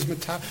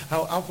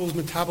alcohol is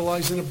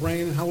metabolized in the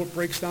brain and how it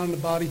breaks down in the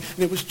body. And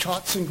it was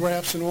charts and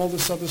graphs and all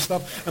this other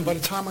stuff. And by the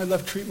time I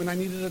left treatment, I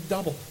needed a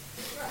double.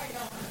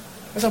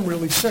 Because I'm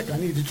really sick. I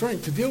need to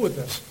drink to deal with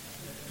this.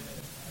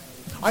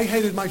 I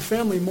hated my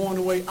family more on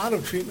the way out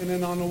of treatment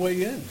than on the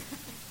way in.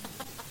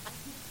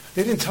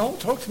 They didn't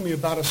talk to me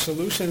about a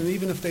solution, and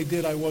even if they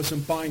did, I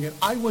wasn't buying it.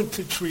 I went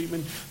to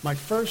treatment, my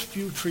first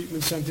few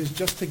treatment centers,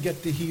 just to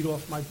get the heat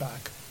off my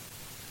back.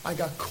 I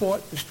got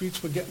caught. The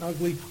streets were getting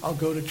ugly. I'll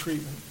go to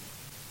treatment.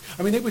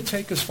 I mean, they would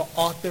take us for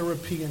art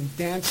therapy and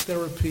dance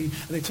therapy,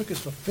 and they took us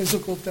for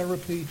physical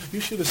therapy. You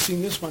should have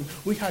seen this one.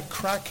 We had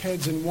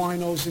crackheads and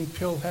winos and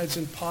pillheads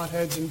and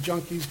potheads and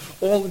junkies,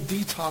 all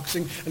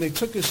detoxing, and they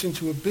took us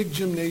into a big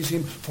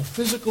gymnasium for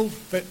physical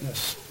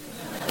fitness.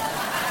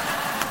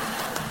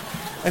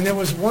 And there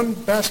was one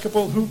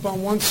basketball hoop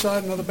on one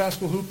side, another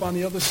basketball hoop on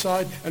the other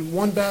side, and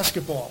one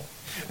basketball.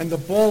 And the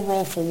ball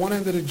rolled from one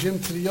end of the gym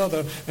to the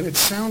other, and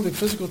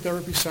physical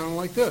therapy sounded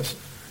like this.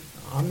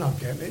 I'm not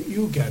getting it.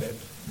 You get it.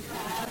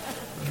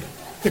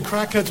 The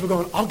crackheads were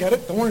going, I'll get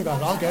it. Don't worry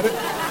about it. I'll get it.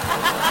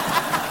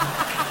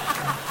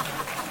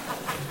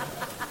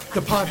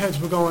 The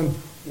potheads were going,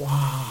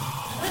 wow.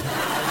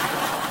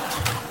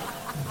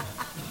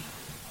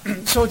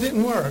 So it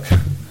didn't work.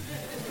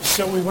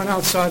 So we went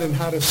outside and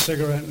had a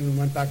cigarette and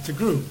went back to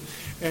group.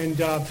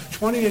 And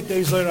 28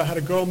 days later, I had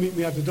a girl meet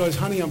me at the door. I said,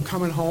 honey, I'm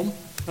coming home.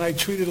 And I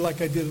treated it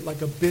like I did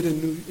like a bid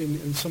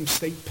in some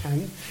state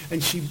pen.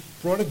 And she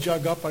brought a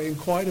jug up. I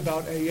inquired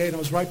about AA, and I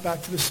was right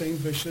back to the same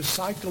vicious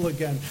cycle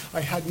again. I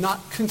had not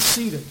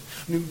conceded,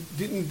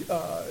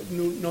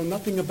 know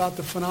nothing about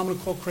the phenomenon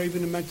called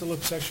craving and mental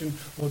obsession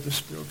or the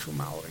spiritual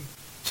malady.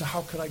 So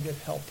how could I get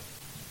help,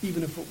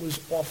 even if it was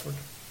offered?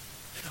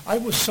 I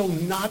was so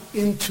not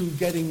into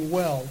getting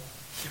well.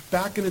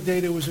 Back in the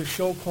day, there was a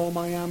show called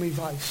Miami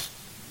Vice.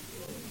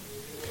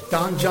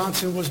 Don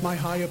Johnson was my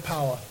higher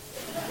power.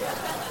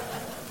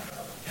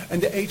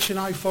 And the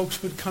H&I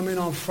folks would come in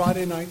on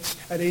Friday nights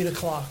at 8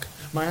 o'clock.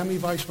 Miami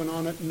Vice went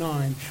on at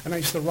 9. And I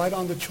used to write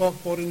on the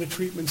chalkboard in the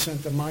treatment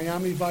center,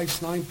 Miami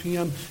Vice, 9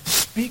 p.m.,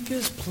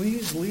 speakers,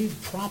 please leave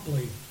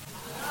promptly.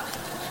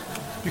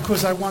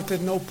 Because I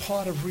wanted no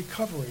part of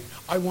recovery.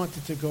 I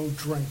wanted to go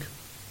drink.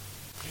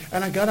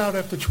 And I got out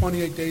after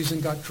 28 days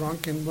and got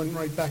drunk and went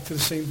right back to the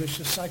same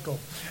vicious cycle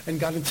and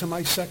got into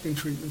my second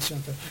treatment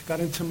center, got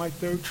into my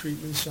third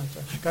treatment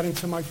center, got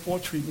into my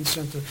fourth treatment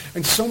center.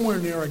 And somewhere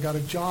near I got a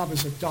job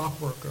as a dock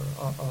worker,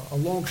 a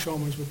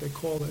longshoreman is what they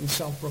call it in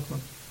South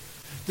Brooklyn.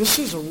 This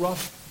is a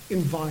rough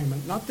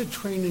environment, not the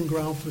training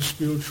ground for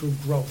spiritual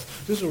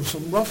growth. There's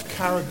some rough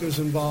characters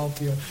involved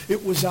here.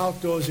 It was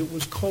outdoors, it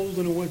was cold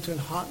in the winter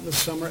and hot in the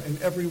summer, and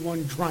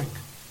everyone drank.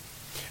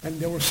 And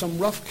there were some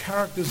rough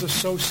characters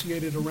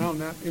associated around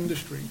that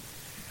industry.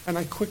 And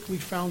I quickly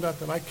found out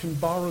that I can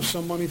borrow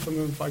some money from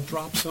them if I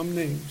drop some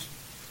names.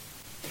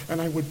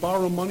 And I would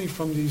borrow money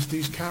from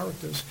these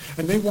characters.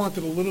 And they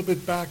wanted a little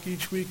bit back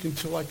each week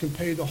until I can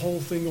pay the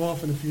whole thing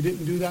off. And if you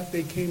didn't do that,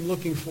 they came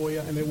looking for you,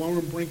 and they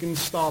weren't bringing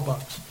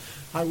Starbucks.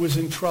 I was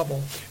in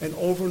trouble. And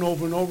over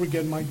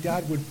again, my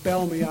dad would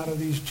bail me out of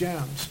these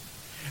jams.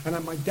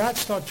 And my dad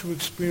started to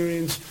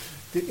experience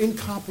the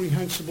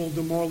incomprehensible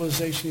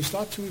demoralization. You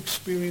start to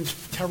experience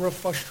terror,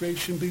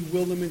 frustration,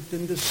 bewilderment,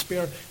 and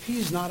despair.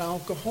 He's not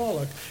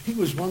alcoholic. He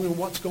was wondering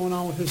what's going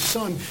on with his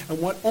son,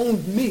 and what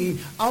owned me,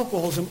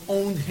 alcoholism,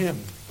 owned him.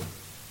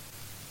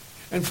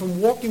 And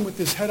from walking with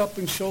his head up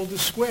and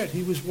shoulders squared,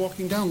 he was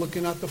walking down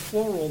looking at the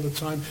floor all the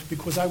time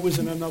because I was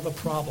in another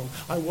problem.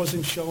 I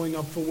wasn't showing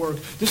up for work.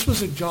 This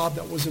was a job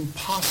that was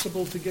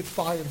impossible to get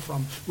fired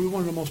from. We were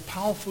one of the most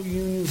powerful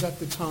unions at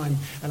the time,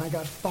 and I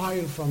got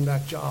fired from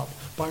that job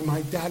by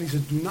my dad. He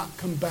said, do not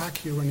come back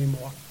here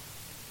anymore.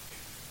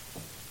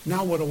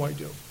 Now what do I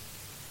do?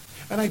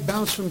 And I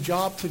bounced from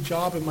job to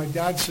job, and my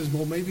dad says,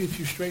 well, maybe if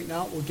you straighten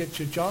out, we'll get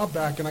your job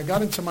back. And I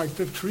got into my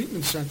fifth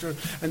treatment center,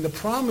 and the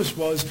promise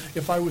was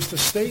if I was to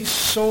stay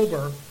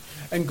sober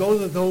and go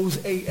to those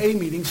AA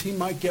meetings, he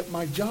might get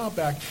my job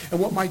back. And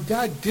what my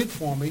dad did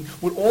for me,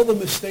 with all the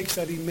mistakes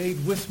that he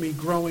made with me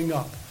growing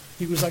up,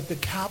 he was like the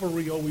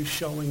cavalry always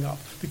showing up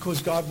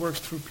because God works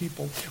through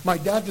people. My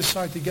dad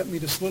decided to get me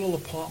this little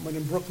apartment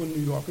in Brooklyn,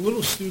 New York, a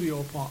little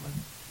studio apartment.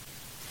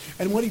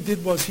 And what he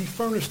did was he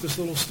furnished this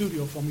little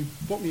studio for me,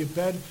 bought me a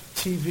bed,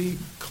 TV,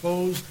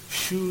 clothes,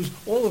 shoes,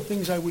 all the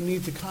things I would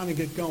need to kind of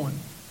get going.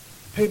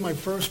 Paid my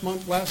first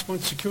month, last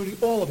month, security,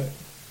 all of it.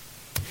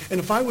 And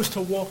if I was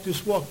to walk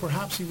this walk,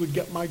 perhaps he would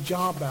get my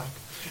job back.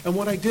 And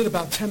what I did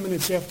about 10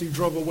 minutes after he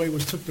drove away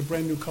was took the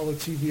brand new color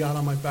TV out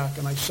on my back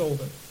and I sold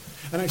it.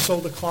 And I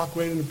sold the clock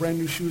rate and the brand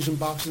new shoes and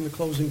boxes and the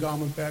clothes and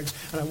garment bags.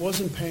 And I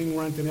wasn't paying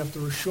rent. And after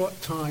a short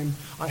time,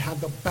 I had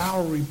the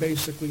Bowery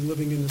basically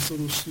living in this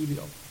little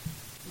studio.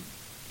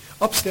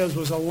 Upstairs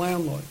was a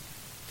landlord.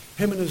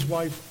 Him and his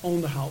wife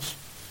owned the house.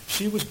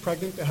 She was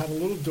pregnant. They had a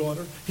little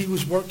daughter. He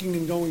was working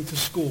and going to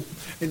school.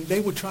 And they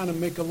were trying to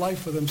make a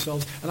life for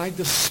themselves. And I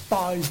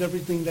despised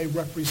everything they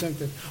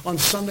represented. On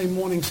Sunday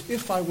mornings,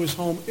 if I was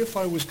home, if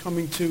I was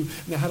coming to, and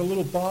they had a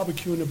little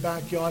barbecue in the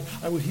backyard,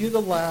 I would hear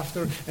the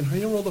laughter and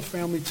hear all the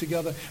family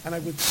together. And I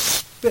would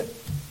spit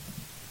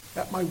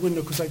at my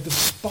window because I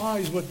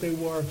despised what they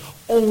were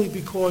only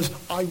because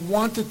I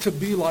wanted to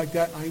be like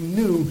that. I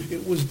knew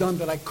it was done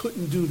that I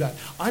couldn't do that.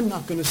 I'm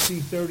not going to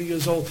see 30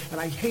 years old,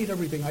 and I hate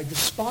everything. I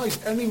despise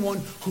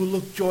anyone who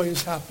looked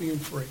joyous, happy,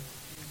 and free,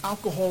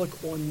 alcoholic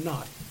or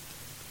not.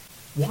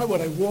 Why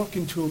would I walk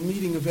into a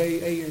meeting of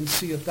AA and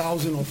see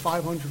 1,000 or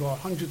 500 or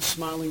 100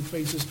 smiling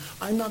faces?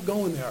 I'm not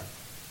going there.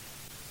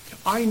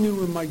 I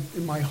knew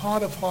in my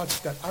heart of hearts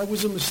that I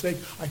was a mistake.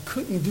 I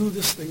couldn't do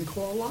this thing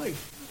called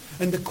life.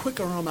 And the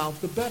quicker I'm out,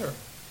 the better.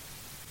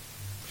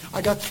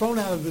 I got thrown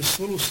out of this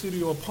little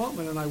studio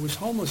apartment and I was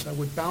homeless. I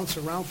would bounce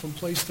around from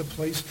place to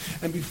place.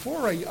 And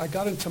before I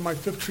got into my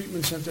fifth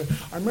treatment center,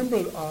 I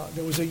remember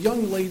there was a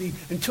young lady.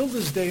 Until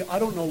this day, I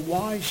don't know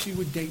why she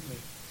would date me.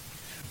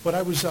 But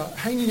I was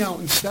hanging out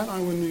in Staten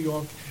Island, New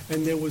York,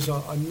 and there was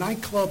a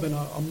nightclub and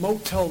a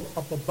motel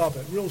up above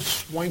it, real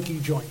swanky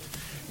joint.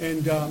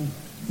 And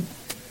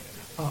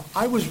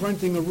I was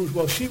renting a room.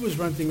 Well, she was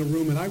renting a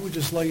room, and I would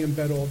just lay in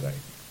bed all day.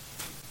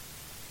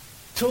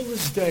 Till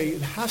this day,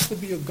 it has to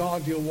be a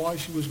God deal why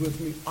she was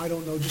with me. I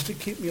don't know, just to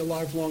keep me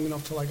alive long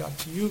enough till I got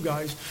to you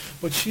guys.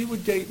 But she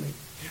would date me,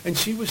 and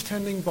she was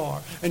tending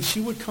bar, and she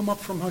would come up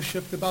from her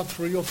shift about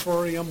 3 or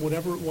 4 a.m.,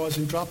 whatever it was,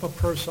 and drop a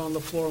purse on the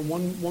floor. And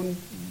one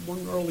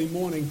early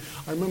morning,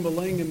 I remember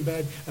laying in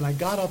bed, and I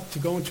got up to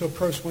go into her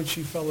purse when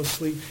she fell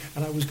asleep,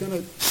 and I was going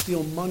to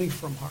steal money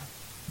from her.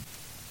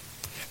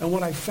 And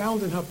what I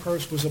found in her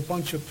purse was a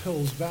bunch of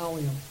pills,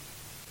 Valium.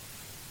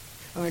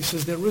 And I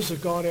says, there is a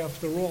God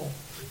after all.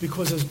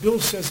 Because as Bill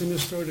says in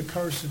this story, the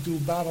courage to do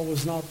battle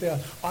was not there.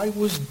 I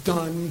was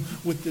done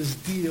with this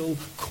deal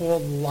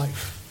called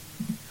life.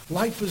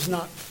 Life is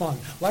not fun.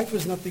 Life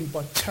is nothing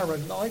but terror.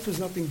 Life is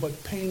nothing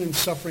but pain and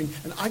suffering,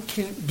 and I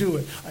can't do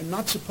it. I'm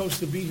not supposed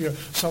to be here.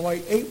 So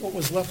I ate what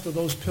was left of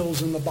those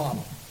pills in the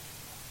bottle.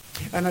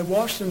 And I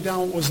washed them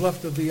down what was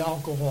left of the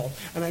alcohol.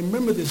 And I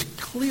remember this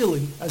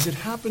clearly as it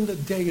happened a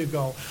day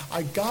ago.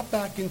 I got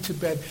back into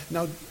bed.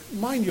 Now,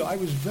 mind you, I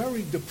was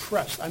very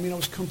depressed. I mean, I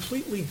was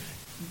completely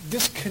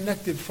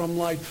disconnected from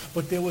life,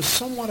 but there was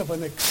somewhat of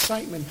an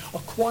excitement, a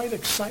quiet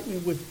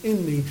excitement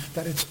within me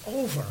that it's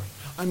over.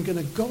 I'm going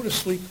to go to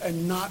sleep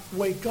and not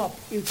wake up.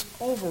 It's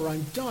over.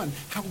 I'm done.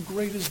 How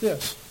great is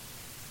this?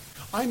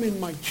 I'm in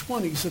my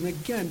 20s, and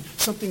again,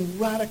 something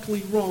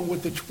radically wrong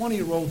with the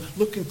 20-year-old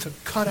looking to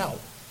cut out.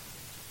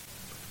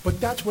 But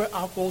that's where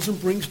alcoholism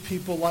brings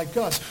people like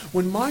us.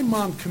 When my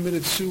mom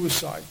committed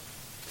suicide,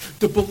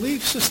 the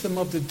belief system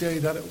of the day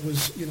that it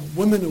was,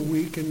 women are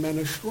weak and men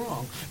are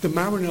strong. The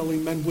Marinelli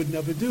men would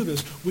never do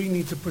this. We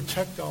need to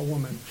protect our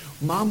women.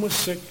 Mom was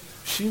sick.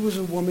 She was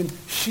a woman.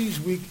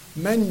 She's weak.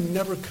 Men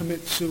never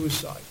commit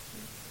suicide.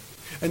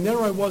 And there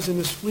I was in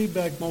this flea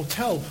bag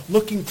motel,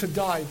 looking to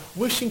die,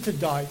 wishing to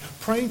die,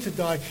 praying to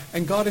die,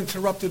 and God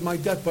interrupted my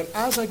death. But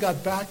as I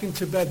got back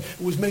into bed,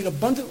 it was made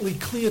abundantly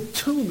clear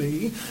to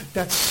me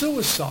that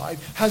suicide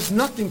has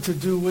nothing to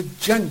do with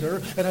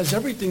gender. It has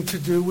everything to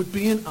do with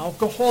being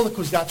alcoholic,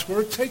 because that's where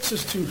it takes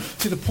us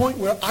to the point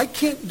where I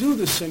can't do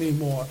this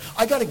anymore.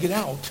 I got to get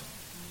out.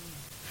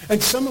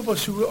 And some of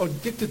us who are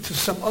addicted to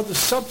some other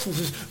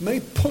substances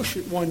may push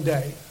it one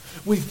day.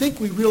 We think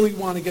we really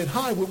want to get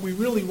high. What we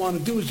really want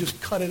to do is just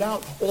cut it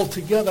out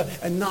altogether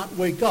and not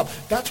wake up.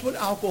 That's what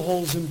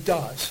alcoholism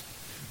does.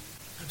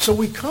 So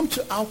we come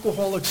to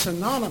Alcoholics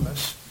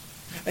Anonymous,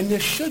 and there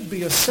should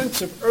be a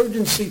sense of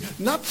urgency,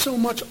 not so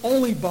much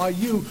only by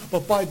you,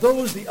 but by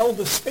those, the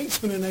elder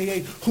statesmen in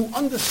AA, who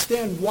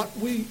understand what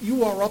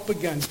you are up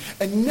against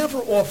and never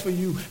offer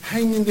you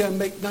hang in there and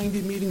make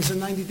 90 meetings in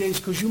 90 days,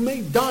 because you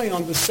may die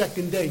on the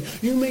second day.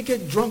 You may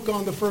get drunk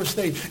on the first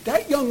day.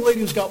 That young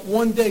lady who's got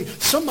one day,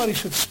 somebody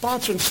should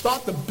sponsor and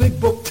start the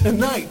big book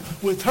tonight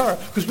with her,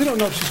 because we don't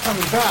know if she's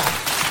coming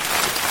back.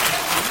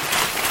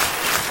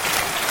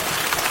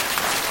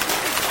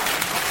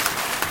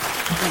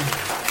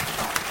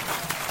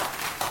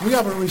 We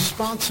have a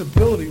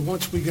responsibility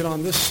once we get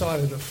on this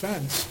side of the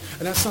fence,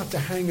 and that's not to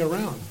hang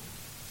around,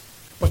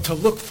 but to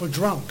look for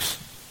drunks.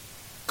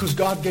 Because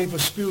God gave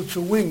us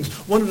spiritual wings.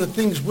 One of the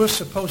things we're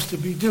supposed to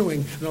be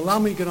doing, and allow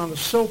me to get on the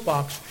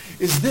soapbox,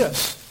 is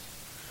this.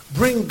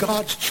 Bring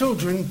God's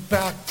children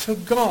back to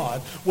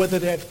God, whether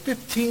they're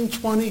 15,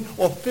 20,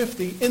 or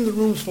 50 in the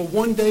rooms for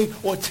 1 day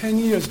or 10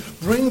 years.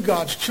 Bring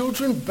God's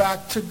children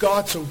back to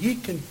God so he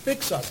can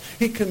fix us.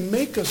 He can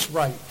make us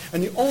right.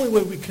 And the only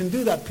way we can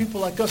do that, people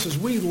like us, is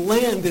we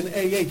land in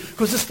AA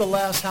because it's the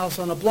last house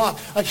on the block.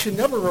 I should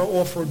never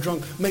offer a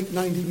drunk, make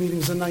 90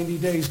 meetings in 90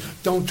 days,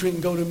 don't drink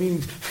and go to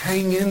meetings,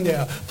 hang in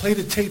there, play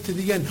the tape to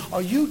the end.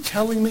 Are you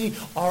telling me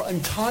our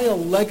entire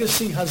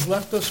legacy has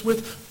left us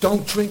with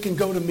don't drink and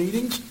go to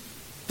meetings?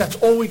 That's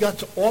all we got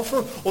to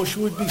offer? Or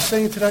should we be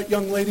saying to that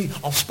young lady,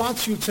 I'll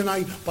sponsor you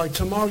tonight, by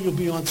tomorrow you'll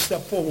be on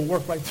step 4, we'll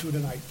work right through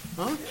tonight.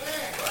 Huh?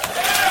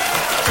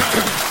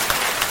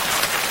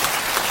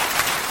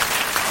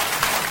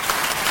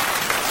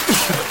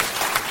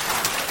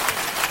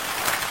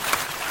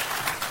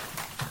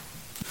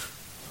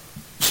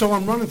 So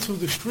I'm running through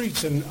the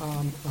streets, and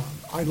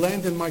I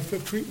land in my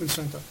 5th treatment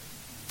center.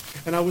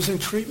 And I was in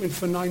treatment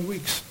for 9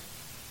 weeks.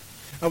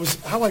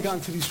 How I got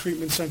into these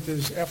treatment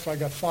centers after I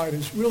got fired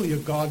is really a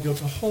God deal.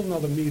 It's a whole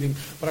nother meeting.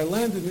 But I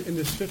landed in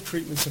this 5th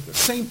treatment center,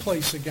 same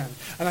place again.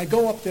 And I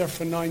go up there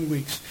for 9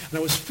 weeks. And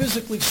I was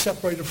physically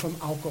separated from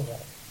alcohol.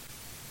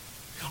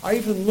 I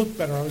even looked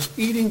better. I was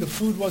eating. The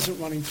food wasn't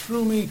running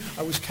through me.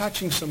 I was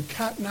catching some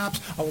cat naps.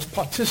 I was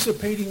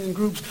participating in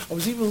groups. I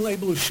was even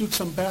able to shoot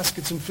some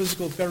baskets in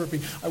physical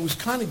therapy. I was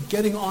kind of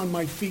getting on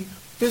my feet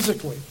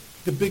physically,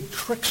 the big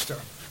trickster.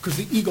 Because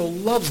the ego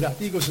loves that.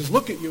 The ego says,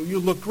 look at you. You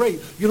look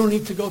great. You don't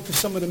need to go to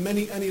some of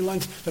the any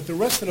lengths that the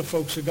rest of the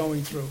folks are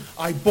going through.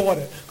 I bought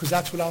it because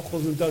that's what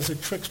alcoholism does.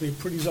 It tricks me. It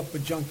pretties up the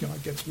junkyard.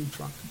 It gets me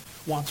drunk.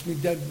 Wants me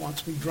dead,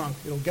 wants me drunk.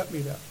 It'll get me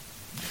there.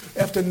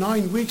 After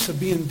 9 weeks of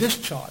being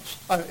discharged,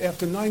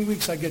 after 9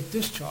 weeks I get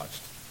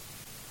discharged.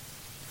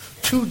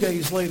 2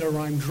 days later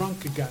I'm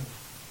drunk again.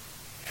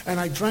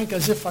 And I drank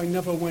as if I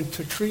never went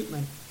to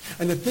treatment.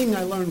 And the thing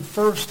I learned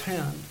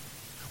firsthand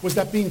was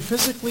that being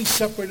physically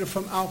separated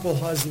from alcohol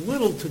has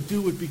little to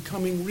do with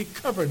becoming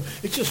recovered.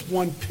 It's just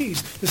one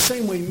piece. The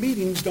same way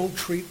meetings don't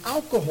treat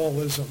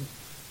alcoholism.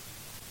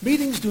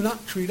 Meetings do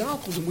not treat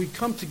alcoholism. We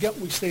come to get,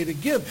 we stay to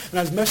give. And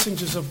as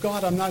messengers of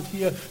God, I'm not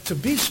here to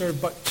be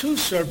served, but to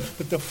serve.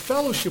 But the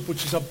fellowship,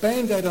 which is a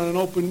Band-Aid on an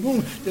open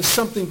wound, there's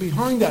something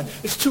behind that.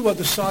 It's 2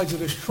 other sides of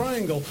this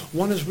triangle.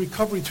 One is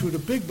recovery through the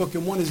big book,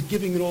 and one is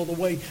giving it all the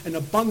way in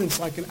abundance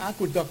like an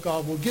aqueduct.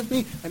 God will give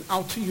me and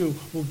out to you.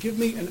 Will give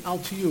me and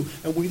out to you.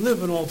 And we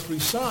live in all 3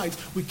 sides.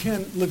 We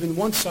can't live in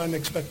one side and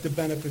expect the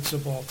benefits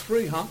of all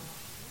 3, huh?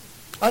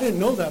 I didn't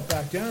know that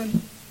back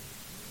then.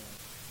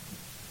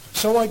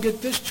 So I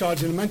get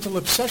discharged, and a mental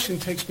obsession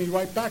takes me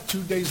right back.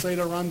 2 days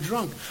later, I'm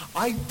drunk.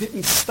 I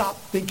didn't stop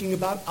thinking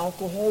about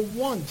alcohol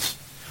once.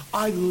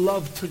 I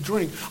love to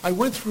drink. I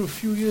went through a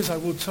few years, I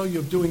will tell you,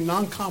 of doing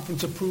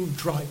non-conference approved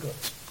dry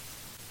goods.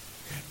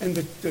 And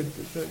the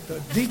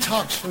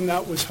detox from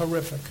that was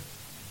horrific.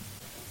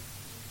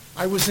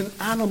 I was an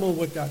animal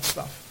with that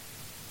stuff.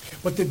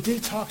 But the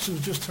detox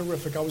was just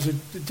horrific. I was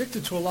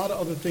addicted to a lot of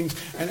other things.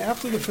 And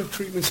after the 5th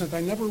treatment center,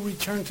 I never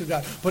returned to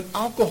that. But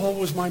alcohol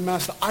was my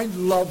master. I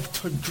loved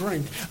to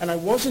drink. And I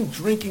wasn't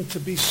drinking to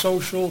be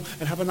social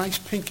and have a nice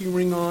pinky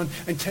ring on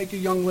and take a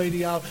young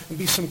lady out and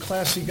be some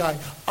classy guy.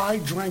 I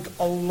drank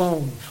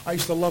alone. I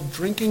used to love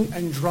drinking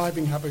and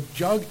driving, have a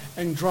jug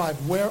and drive.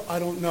 Where? I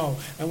don't know.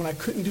 And when I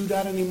couldn't do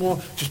that anymore,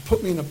 just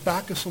put me in the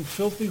back of some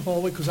filthy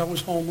hallway because I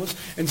was homeless,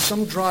 in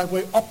some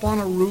driveway up on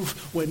a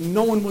roof where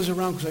no one was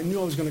around because I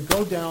knew I was going to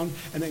go down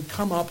and then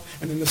come up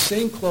and in the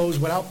same clothes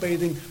without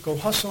bathing, go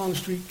hustle on the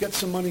street, get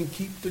some money and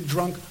keep the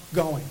drunk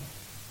going.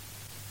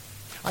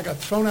 I got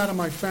thrown out of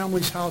my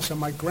family's house and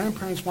my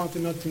grandparents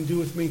wanted nothing to do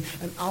with me,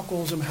 and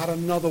alcoholism had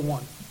another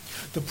one.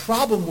 The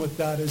problem with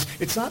that is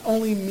it's not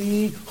only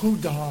me who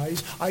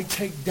dies. I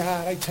take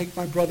dad, I take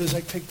my brothers,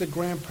 I take the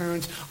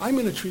grandparents. I'm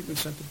in a treatment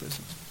center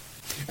business.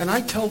 And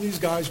I tell these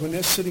guys when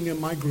they're sitting in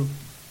my group,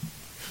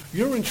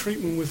 you're in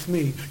treatment with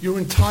me. Your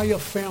entire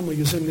family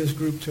is in this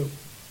group too.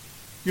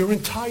 Your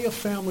entire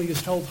family is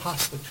held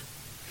hostage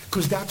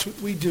because that's what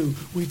we do.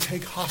 We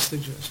take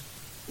hostages.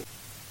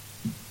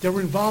 They're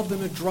involved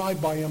in a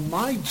drive-by, and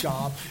my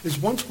job is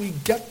once we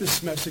get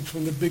this message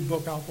from the big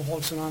book,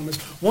 Alcoholics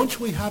Anonymous, once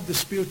we have the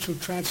spiritual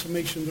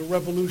transformation, the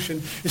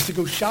revolution, is to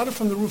go shout it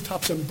from the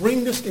rooftops and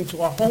bring this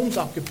into our homes,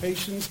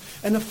 occupations,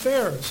 and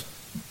affairs.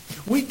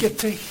 We get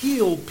to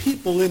heal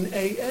people in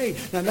AA.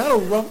 Now,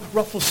 that'll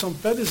ruffle some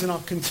feathers in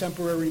our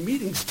contemporary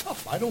meetings.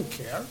 Tough, I don't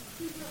care.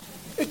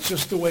 It's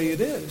just the way it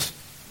is.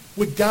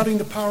 We're doubting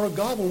the power of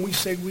God when we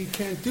say we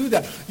can't do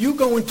that. You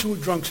go into a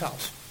drunk's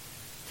house,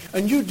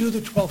 and you do the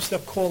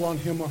 12-step call on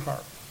him or her.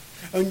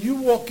 And you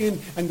walk in,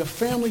 and the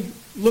family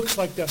looks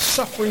like they're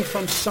suffering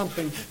from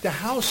something. The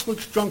house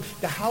looks drunk.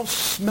 The house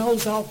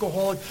smells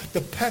alcoholic.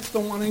 The pets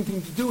don't want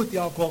anything to do with the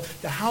alcohol.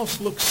 The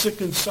house looks sick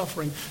and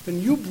suffering.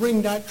 Then you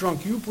bring that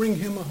drunk. You bring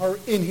him or her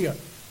in here.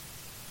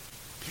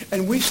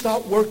 And we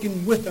start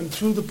working with them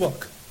through the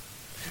book.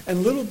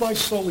 And little by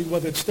slowly,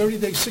 whether it's 30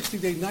 days, 60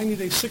 days, 90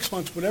 days, 6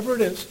 months, whatever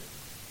it is,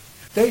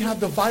 they have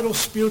the vital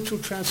spiritual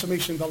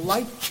transformation, the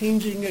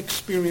life-changing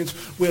experience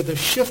where the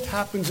shift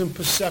happens in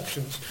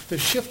perceptions. The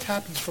shift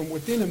happens from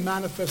within and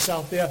manifests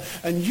out there,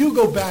 and you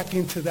go back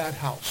into that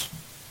house.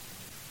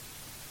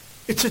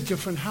 It's a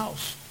different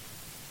house.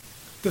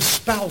 The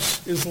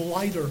spouse is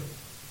lighter.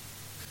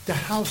 The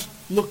house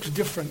looks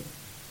different.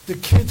 The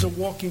kids are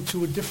walking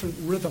to a different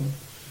rhythm.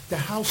 The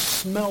house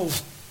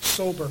smells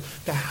sober.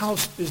 The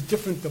house is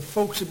different. The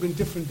folks have been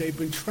different. They've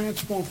been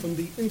transformed from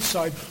the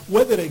inside,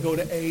 whether they go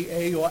to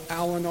AA or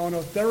Al-Anon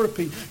or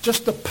therapy.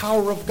 Just the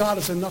power of God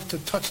is enough to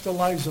touch the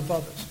lives of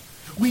others.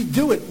 We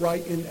do it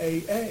right in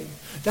AA.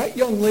 That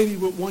young lady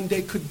with One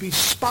Day could be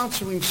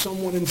sponsoring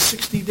someone in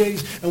 60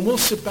 days, and we'll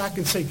sit back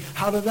and say,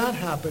 how did that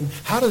happen?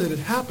 How did it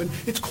happen?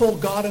 It's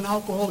called God and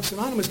Alcoholics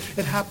Anonymous.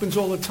 It happens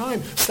all the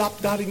time. Stop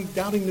doubting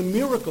the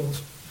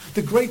miracles.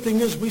 The great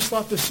thing is we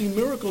start to see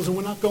miracles, and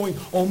we're not going,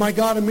 oh my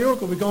God, a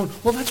miracle. We're going,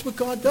 well, that's what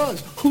God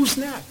does. Who's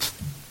next?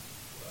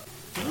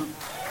 Huh?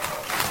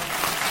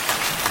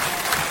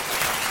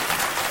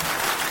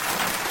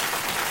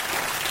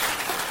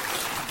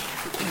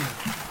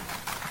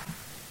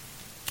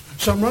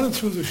 So I'm running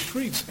through the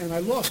streets, and I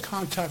lost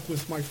contact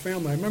with my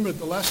family. I remember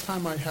the last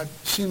time I had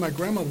seen my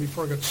grandmother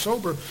before I got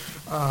sober,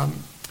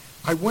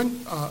 I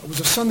went, it was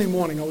a Sunday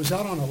morning. I was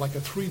out on a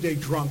 3-day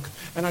drunk,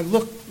 and I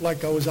looked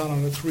like I was out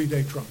on a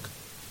 3-day drunk.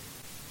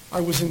 I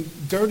was in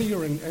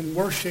dirtier and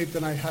worse shape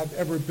than I had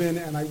ever been,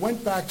 and I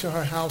went back to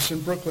her house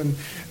in Brooklyn,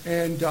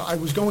 and I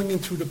was going in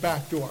through the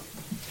back door.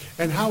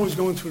 And how I was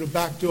going through the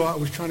back door, I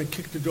was trying to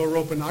kick the door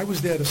open. I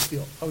was there to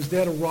steal. I was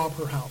there to rob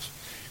her house,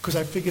 because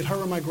I figured her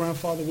and my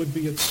grandfather would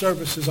be at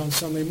services on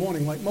Sunday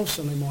morning, like most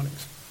Sunday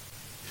mornings.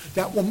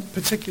 That one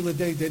particular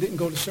day, they didn't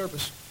go to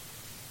service.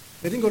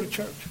 They didn't go to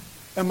church.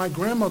 And my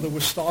grandmother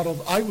was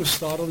startled. I was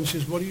startled, and she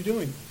says, what are you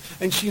doing?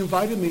 And she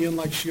invited me in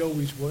like she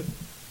always would.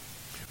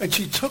 And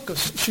she took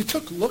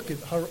a look at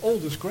her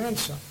oldest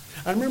grandson.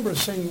 I remember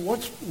saying,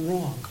 what's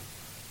wrong?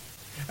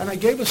 And I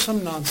gave her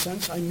some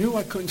nonsense. I knew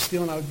I couldn't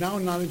steal, and I was now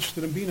not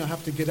interested in being. I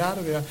have to get out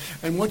of there.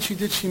 And what she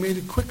did, she made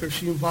it quicker.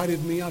 She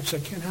invited me out. She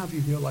said, I can't have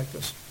you here like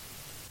this.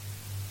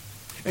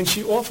 And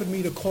she offered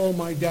me to call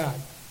my dad.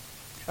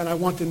 And I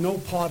wanted no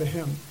part of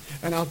him.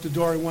 And out the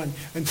door I went.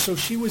 And so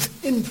she was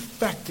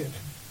infected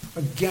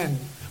again.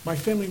 My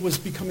family was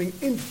becoming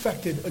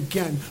infected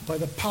again by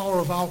the power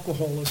of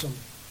alcoholism.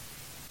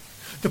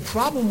 The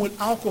problem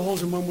with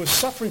alcoholism, when we're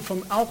suffering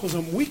from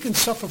alcoholism, we can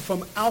suffer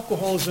from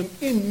alcoholism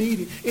in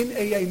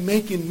AA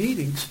making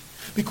meetings,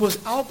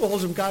 because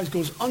alcoholism, guys,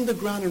 goes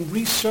underground and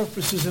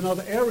resurfaces in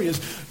other areas.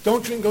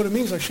 Don't drink, go to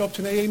meetings. I show up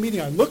to an AA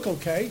meeting. I look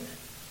okay.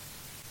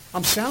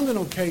 I'm sounding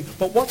okay,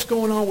 but what's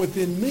going on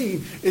within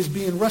me is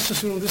being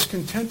restless and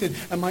discontented,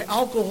 and my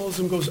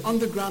alcoholism goes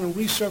underground and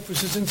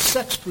resurfaces in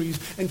sex sprees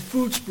and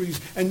food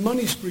sprees and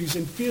money sprees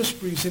and fear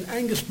sprees and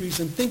anger sprees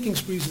and thinking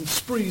sprees and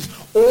sprees,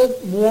 all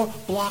more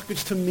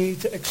blockage to me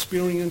to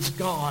experience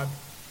God.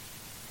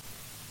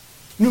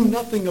 Knew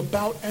nothing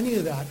about any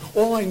of that.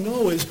 All I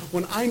know is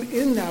when I'm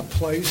in that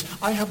place,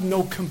 I have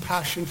no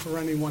compassion for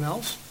anyone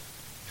else.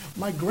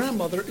 My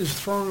grandmother is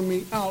throwing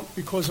me out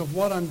because of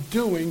what I'm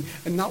doing,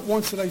 and not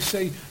once did I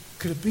say,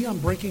 could it be I'm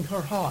breaking her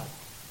heart?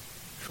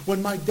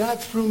 When my dad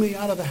threw me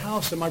out of the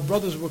house and my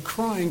brothers were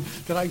crying,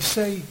 did I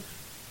say,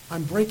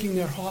 I'm breaking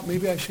their heart,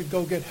 maybe I should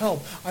go get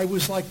help? I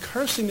was like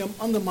cursing them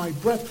under my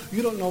breath.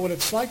 You don't know what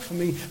it's like for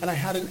me. And I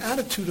had an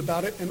attitude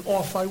about it, and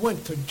off I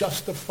went to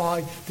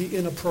justify the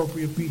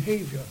inappropriate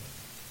behavior.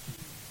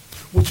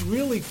 What's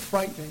really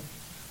frightening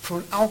for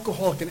an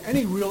alcoholic, and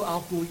any real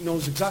alcoholic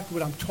knows exactly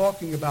what I'm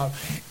talking about,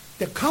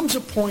 there comes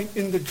a point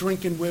in the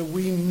drinking where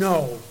we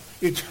know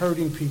it's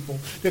hurting people.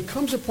 There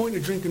comes a point in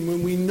the drinking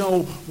when we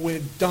know we're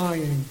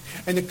dying.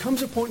 And there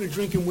comes a point in the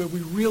drinking where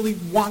we really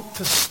want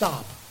to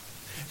stop.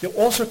 There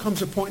also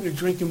comes a point in the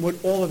drinking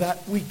with all of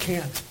that we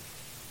can't.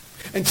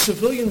 And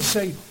civilians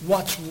say,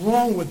 what's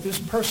wrong with this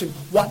person?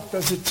 What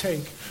does it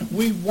take?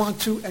 We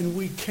want to and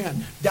we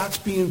can. That's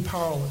being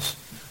powerless.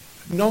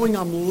 Knowing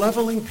I'm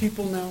leveling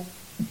people now,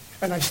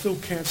 and I still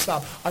can't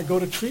stop. I go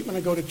to treatment,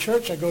 I go to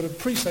church, I go to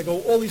priests, I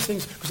go all these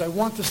things because I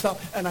want to stop,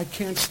 and I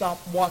can't stop.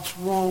 What's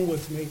wrong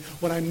with me?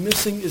 What I'm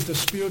missing is the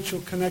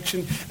spiritual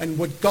connection, and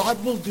what God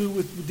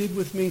did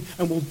with me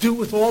and will do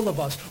with all of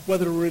us,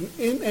 whether we're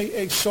in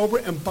AA sober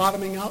and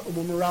bottoming out or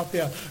when we're out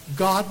there.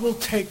 God will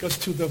take us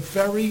to the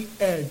very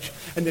edge,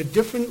 and there are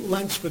different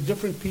lengths for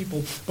different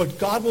people, but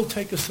God will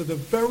take us to the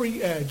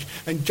very edge,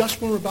 and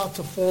just when we're about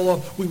to fall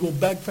off, we will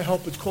beg for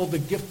help. It's called the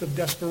gift of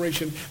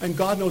desperation, and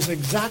God knows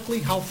exactly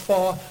how far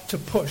to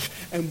push.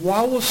 And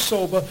while we're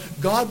sober,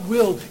 God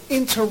will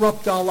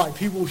interrupt our life.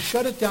 He will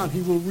shut it down.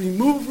 He will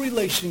remove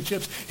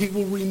relationships. He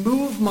will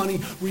remove money,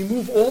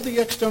 remove all the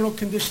external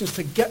conditions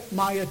to get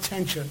my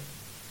attention.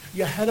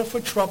 You're headed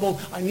for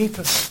trouble. I need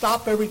to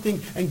stop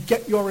everything and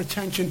get your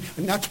attention,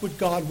 and that's what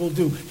God will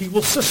do. He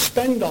will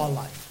suspend our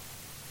life.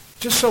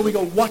 Just so we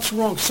go, what's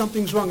wrong?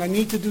 Something's wrong. I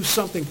need to do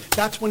something.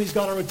 That's when he's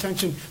got our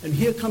attention. And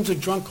here comes a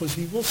drunk, because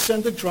he will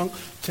send a drunk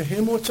to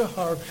him or to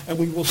her, and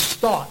we will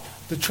start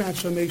the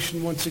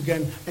transformation once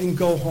again and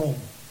go home.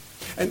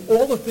 And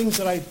all the things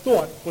that I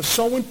thought were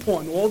so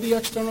important, all the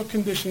external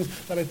conditions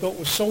that I thought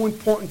were so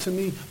important to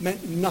me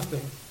meant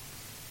nothing.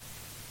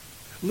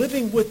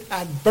 Living with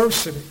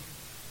adversity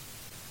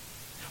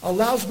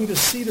allows me to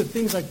see the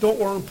things I thought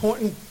were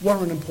important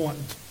weren't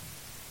important.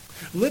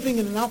 Living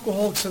in an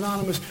Alcoholics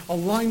Anonymous,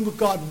 aligned with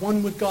God,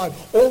 one with God,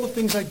 all the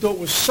things I thought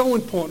were so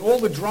important, all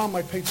the drama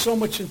I paid so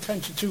much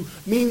attention to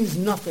means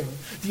nothing.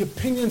 The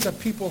opinions that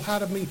people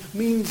had of me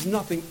means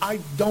nothing. I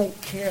don't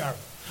care.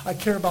 I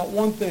care about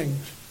one thing: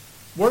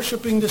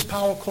 worshiping this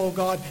power called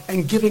God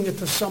and giving it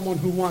to someone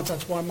who wants.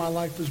 That's why my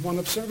life is one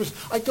of service.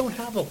 I don't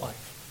have a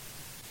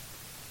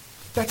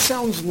life. That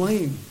sounds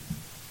lame.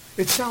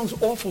 It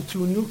sounds awful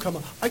to a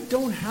newcomer. I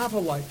don't have a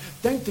life.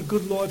 Thank the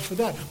good Lord for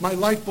that. My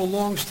life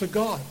belongs to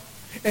God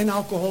and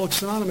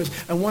Alcoholics Anonymous.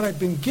 And what I've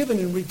been given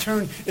in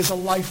return is a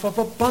life of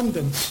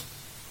abundance.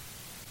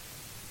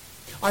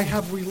 I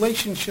have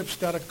relationships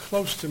that are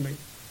close to me.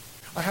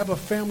 I have a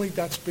family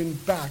that's been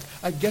back.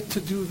 I get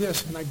to do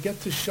this, and I get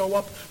to show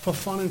up for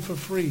fun and for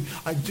free.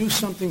 I do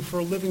something for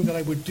a living that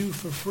I would do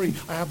for free.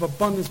 I have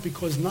abundance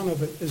because none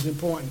of it is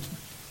important.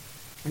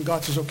 And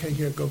God says, okay,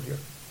 here, go here.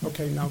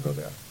 Okay, now go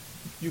there.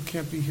 You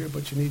can't be here,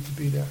 but you need to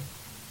be there.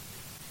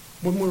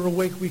 When we're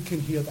awake, we can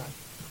hear that.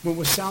 When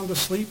we're sound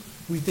asleep,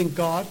 we think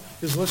God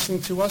is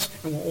listening to us,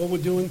 and all we're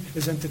doing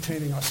is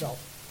entertaining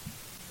ourselves.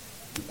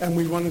 And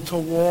we run into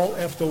wall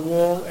after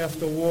wall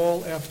after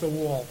wall after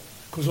wall,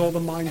 because all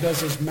the mind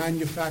does is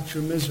manufacture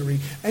misery.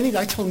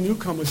 I tell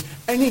newcomers,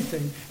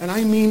 anything, and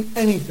I mean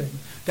anything,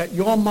 that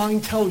your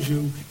mind tells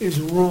you is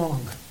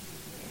wrong.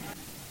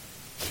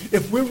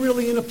 If we're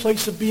really in a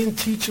place of being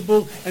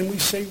teachable and we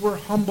say we're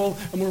humble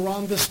and we're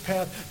on this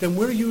path, then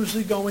we're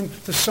usually going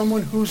to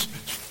someone who's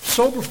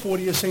sober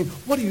 40 years saying,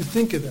 what do you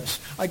think of this?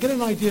 I get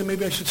an idea,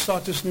 maybe I should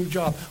start this new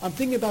job. I'm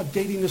thinking about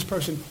dating this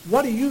person.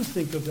 What do you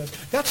think of this?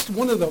 That's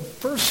one of the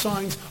first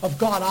signs of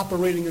God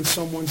operating in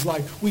someone's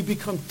life. We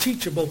become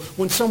teachable.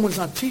 When someone's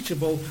not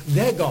teachable,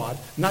 they're God,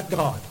 not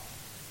God.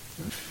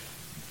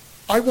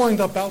 I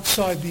wind up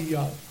outside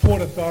the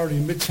Port Authority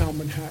in Midtown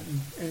Manhattan,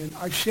 and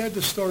I shared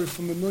this story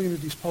from a million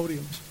of these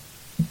podiums.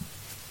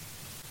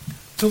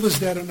 Till this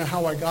day, I don't know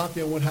how I got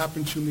there, what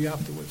happened to me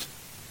afterwards.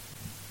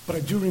 But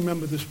I do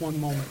remember this one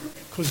moment,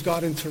 because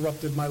God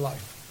interrupted my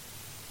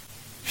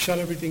life. Shut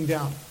everything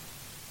down.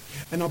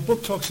 And our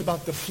book talks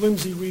about the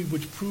flimsy reed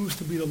which proves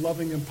to be the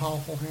loving and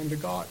powerful hand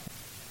of God.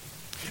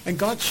 And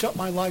God shut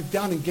my life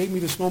down and gave me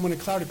this moment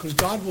of clarity, because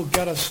God will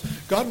get us,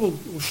 God will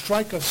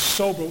strike us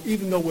sober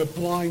even though we're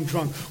blind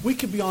drunk. We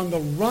could be on the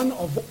run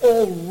of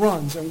all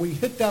runs, and we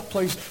hit that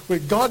place where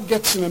God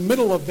gets in the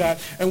middle of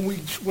that and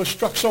we're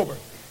struck sober.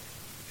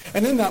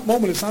 And in that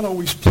moment, it's not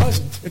always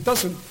pleasant. It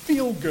doesn't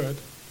feel good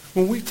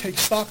when we take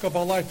stock of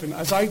our life. And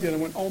as I did, I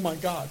went, oh my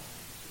God.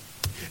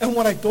 And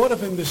what I thought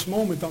of in this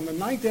moment on the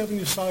 9th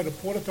Avenue side of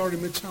Port Authority,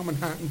 Midtown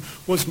Manhattan,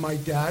 was my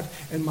dad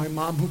and my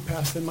mom who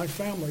passed in my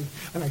family.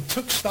 And I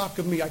took stock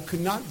of me. I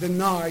could not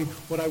deny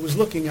what I was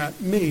looking at.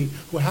 Me,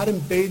 who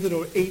hadn't bathed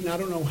or eaten I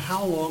don't know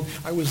how long.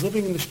 I was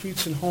living in the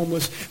streets and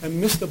homeless,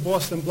 and Mr.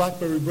 Boston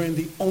Blackberry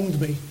Brandy owned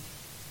me.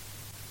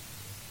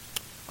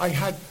 I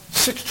had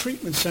 6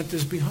 treatment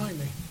centers behind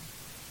me.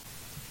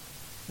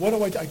 What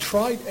do I do? I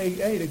tried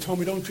AA. They told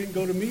me don't drink,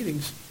 go to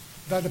meetings.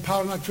 If I had the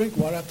power to not drink,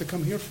 what do I have to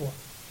come here for?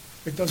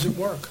 It doesn't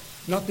work.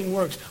 Nothing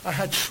works. I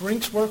had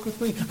shrinks work with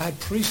me. I had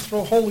priests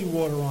throw holy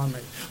water on me.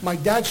 My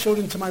dad showed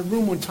into my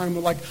room one time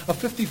with like a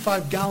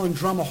 55-gallon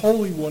drum of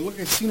holy water. Look,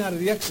 a scene out of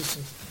The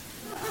Exorcist.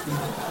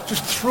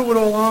 Just threw it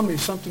all on me.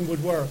 Something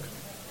would work.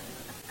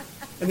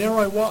 And there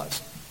I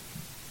was.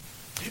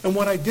 And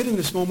what I did in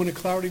this moment of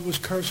clarity was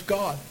curse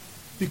God.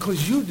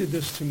 Because you did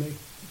this to me.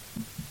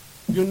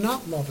 You're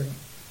not loving.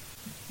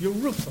 You're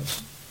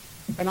ruthless.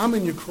 And I'm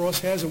in your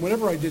crosshairs, and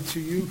whatever I did to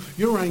you,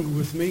 you're angry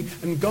with me.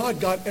 And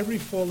God got every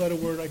 4-letter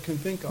word I can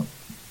think of.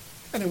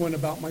 And I went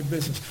about my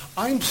business.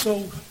 I'm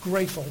so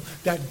grateful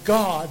that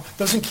God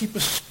doesn't keep a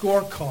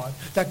scorecard,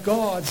 that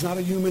God's not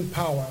a human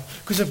power.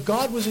 Because if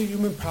God was a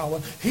human power,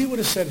 he would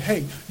have said,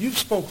 hey, you've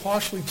spoke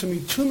harshly to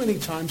me too many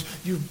times.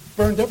 You've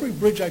burned every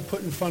bridge I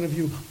put in front of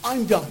you.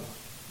 I'm done.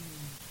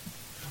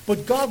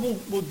 But God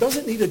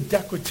doesn't need a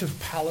decorative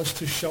palace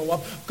to show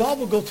up. God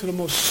will go to the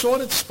most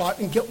sordid spot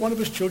and get one of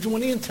his children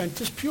when the intent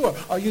is pure.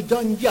 Are you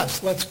done?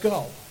 Yes, let's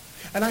go.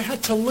 And I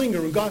had to linger,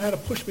 and God had to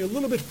push me a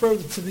little bit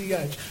further to the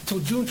edge till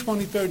June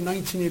 23rd,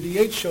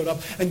 1988 showed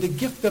up, and the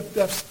gift of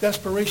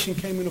desperation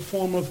came in the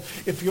form of,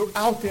 if you're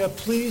out there,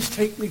 please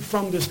take me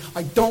from this.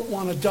 I don't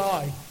want to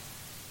die.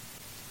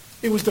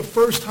 It was the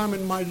first time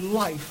in my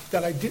life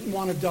that I didn't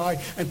want to die,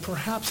 and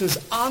perhaps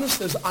as honest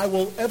as I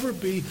will ever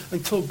be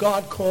until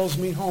God calls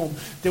me home.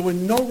 There were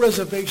no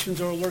reservations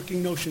or a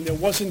lurking notion. There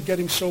wasn't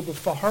getting sober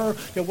for her.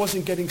 There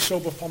wasn't getting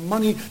sober for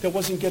money. There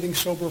wasn't getting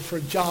sober for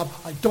a job.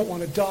 I don't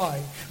want to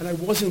die. And I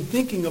wasn't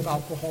thinking of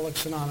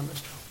Alcoholics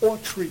Anonymous or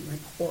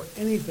treatment or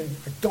anything.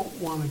 I don't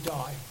want to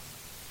die.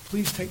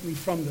 Please take me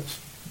from this.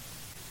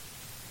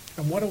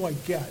 And what do I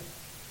get?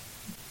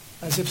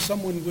 As if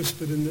someone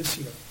whispered in this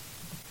ear,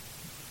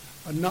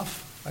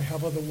 enough, I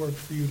have other work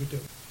for you to do.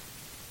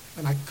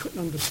 And I couldn't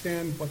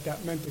understand what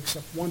that meant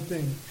except one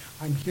thing.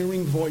 I'm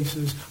hearing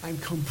voices. I'm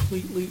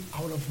completely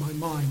out of my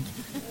mind.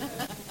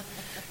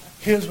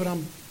 Here's what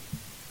I'm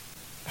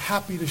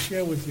happy to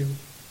share with you.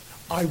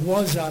 I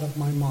was out of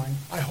my mind.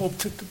 I hope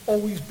to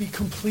always be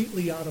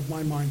completely out of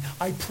my mind.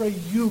 I pray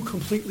you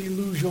completely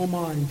lose your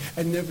mind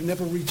and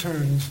never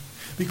returns,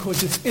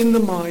 because it's in the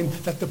mind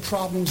that the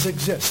problems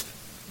exist.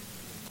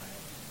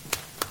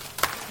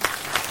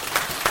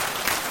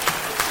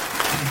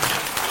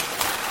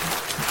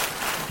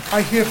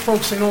 I hear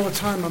folks saying all the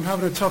time, I'm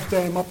having a tough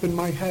day, I'm up in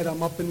my head,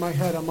 I'm up in my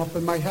head, I'm up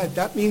in my head.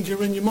 That means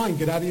you're in your mind.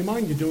 Get out of your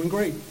mind, you're doing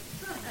great.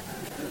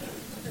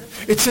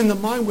 It's in the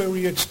mind where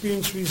we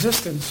experience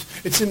resistance.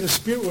 It's in the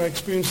spirit where I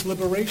experience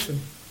liberation.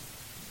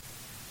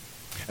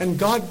 And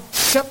God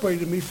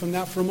separated me from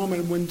that for a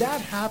moment. And when that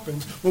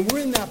happens, when we're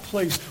in that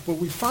place where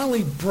we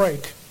finally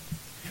break,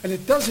 and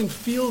it doesn't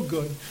feel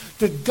good,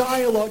 the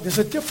dialogue, there's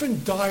a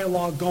different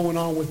dialogue going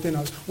on within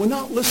us. We're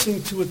not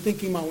listening to a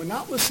thinking mind. We're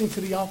not listening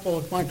to the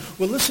alcoholic mind.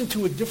 We're listening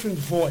to a different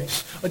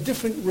voice, a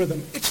different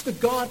rhythm. It's the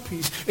God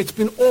piece. It's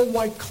been all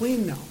wiped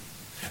clean now.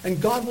 And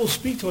God will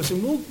speak to us,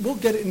 and we'll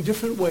get it in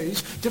different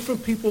ways.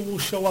 Different people will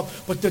show up,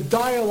 but the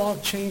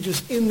dialogue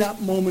changes in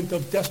that moment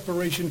of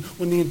desperation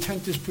when the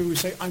intent is pure. We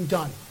say, I'm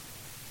done.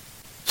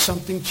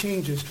 Something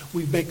changes.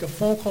 We make a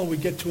phone call. We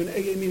get to an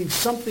AA meeting.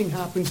 Something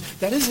happens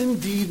that is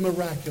indeed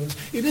miraculous.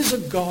 It is a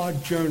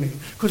God journey,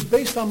 because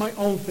based on my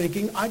own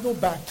thinking, I go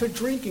back to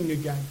drinking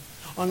again.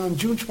 And on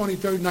June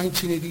 23rd,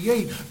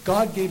 1988,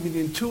 God gave me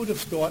the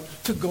intuitive thought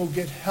to go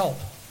get help,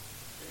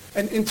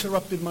 and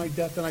interrupted my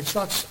death, and I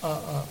start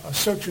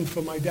searching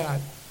for my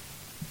dad.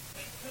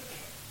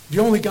 The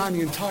only guy on the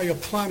entire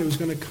planet who's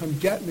going to come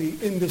get me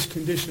in this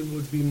condition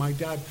would be my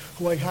dad,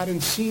 who I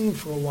hadn't seen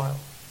for a while.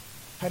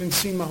 Hadn't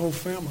seen my whole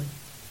family.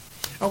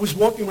 I was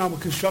walking around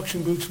with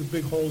construction boots with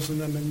big holes in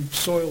them and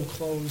soiled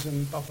clothes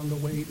and up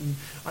underweight, and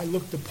I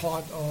looked the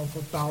part of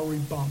a Bowery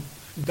bum,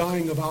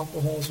 dying of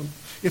alcoholism.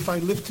 If I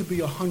live to be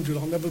 100,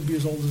 I'll never be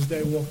as old as the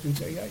day I walked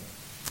into AA.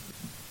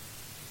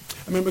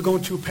 I remember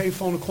going to a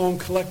payphone to call and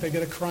collect. I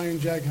get a crying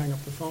jag, hang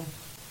up the phone.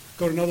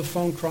 Go to another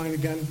phone, crying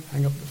again,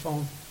 hang up the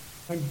phone.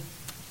 I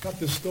got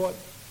this thought,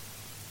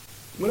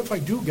 what if I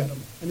do get him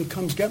and he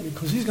comes get me?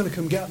 Because he's going to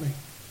come get me.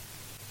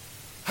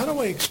 How do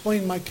I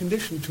explain my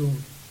condition to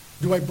him?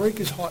 Do I break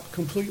his heart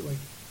completely?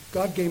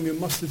 God gave me a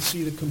mustard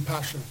seed of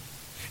compassion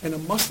and a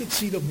mustard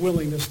seed of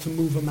willingness to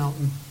move a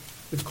mountain.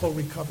 It's called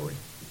recovery.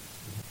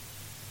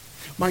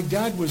 My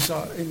dad was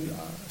in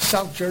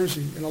South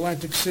Jersey, in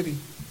Atlantic City,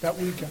 that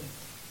weekend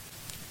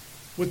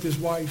with his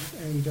wife,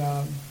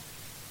 and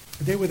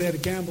they were there to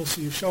gamble,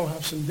 see a show,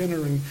 have some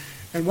dinner,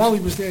 and while he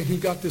was there, he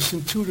got this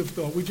intuitive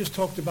thought. We just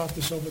talked about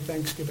this over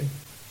Thanksgiving.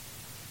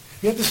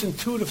 He had this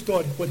intuitive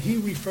thought, what he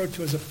referred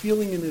to as a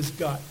feeling in his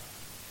gut,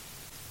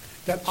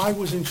 that I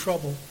was in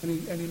trouble. And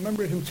he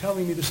remembered him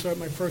telling me to start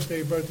my first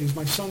day of birthday.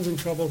 My son's in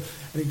trouble,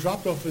 and he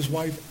dropped off his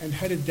wife and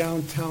headed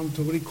downtown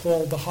to what he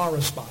called the horror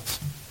spots.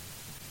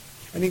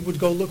 And he would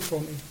go look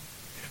for me.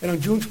 And on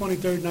June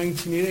 23rd,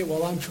 1988,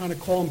 while I'm trying to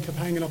call him, kept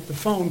hanging up the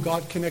phone,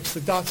 God connects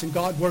the dots, and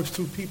God works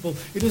through people.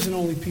 It isn't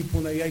only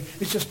people in AA,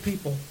 it's just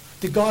people.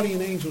 The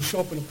guardian angels show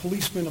up in a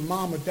policeman, a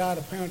mom, a dad,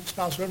 a parent, a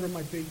spouse, whoever it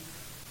might be.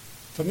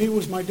 For me, it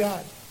was my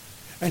dad.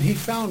 And he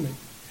found me.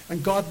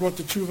 And God brought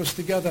the two of us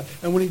together.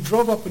 And when he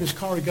drove up in his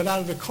car, he got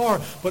out of the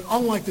car. But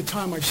unlike the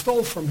time I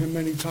stole from him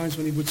many times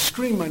when he would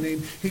scream my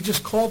name, he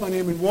just called my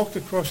name and walked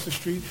across the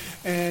street.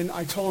 And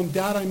I told him,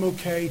 Dad, I'm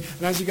okay.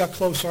 And as he got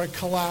closer, I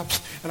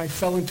collapsed and I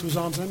fell into his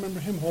arms. And I remember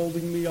him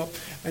holding me up.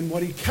 And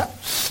what he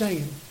kept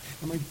saying,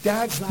 and my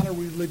dad's not a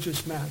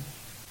religious man.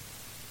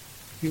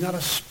 He's not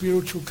a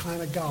spiritual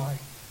kind of guy.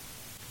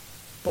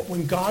 But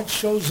when God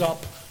shows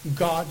up,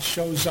 God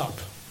shows up.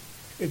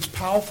 It's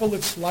powerful,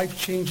 it's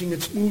life-changing,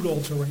 it's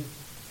mood-altering.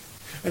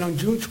 And on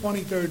June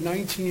 23rd,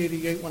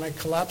 1988, when I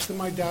collapsed in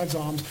my dad's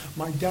arms,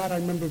 my dad, I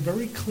remember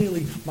very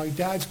clearly, my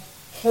dad's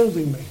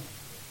holding me.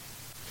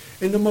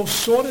 In the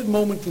most sordid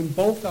moment in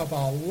both of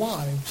our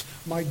lives,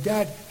 my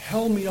dad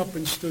held me up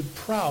and stood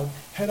proud,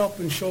 head up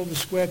and shoulders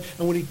squared.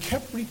 And what he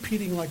kept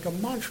repeating like a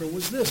mantra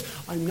was this: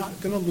 I'm not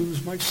going to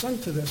lose my son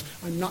to this.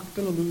 I'm not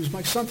going to lose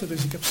my son to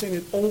this. He kept saying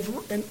it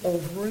over and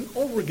over and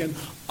over again.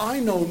 I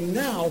know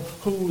now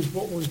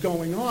what was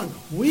going on.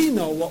 We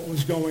know what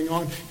was going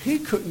on. He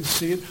couldn't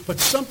see it, but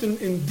something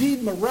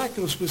indeed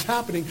miraculous was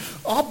happening.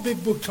 Our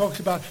big book talks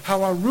about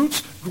how our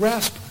roots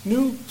grasp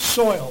new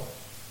soil.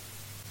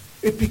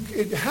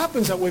 It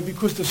happens that way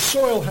because the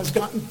soil has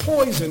gotten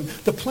poisoned,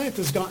 the plant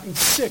has gotten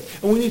sick,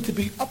 and we need to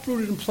be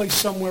uprooted and placed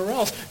somewhere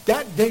else.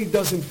 That day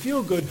doesn't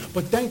feel good,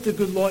 but thank the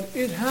good Lord,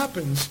 it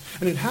happens.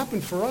 And it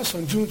happened for us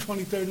on June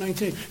 23rd,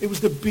 19. It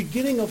was the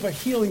beginning of a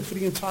healing for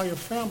the entire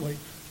family.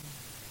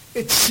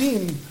 It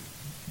seemed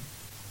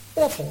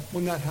awful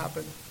when that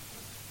happened.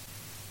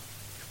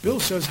 Bill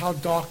says how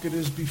dark it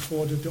is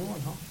before the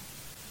dawn,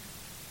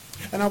 huh?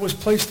 And I was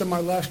placed in my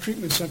last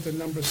treatment center,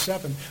 number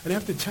 7. And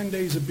after 10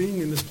 days of being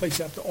in this place,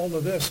 after all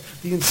of this,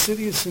 the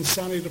insidious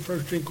insanity of the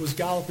first drink was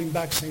galloping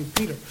back St.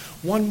 Peter.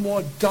 One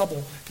more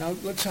double. Now,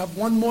 let's have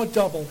one more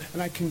double,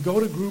 and I can go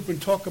to group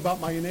and talk about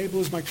my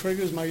enablers, my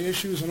triggers, my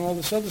issues, and all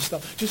this other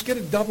stuff. Just get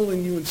a double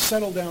in you and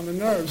settle down the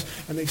nerves.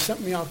 And they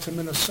sent me out to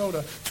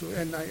Minnesota,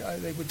 and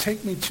they would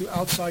take me to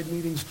outside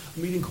meetings, a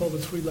meeting called the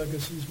Three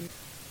Legacies meeting.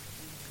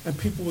 And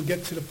people will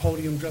get to the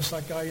podium dressed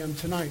like I am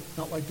tonight,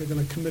 not like they're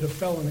going to commit a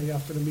felony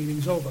after the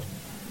meeting's over.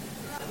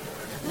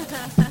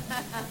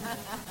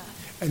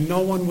 And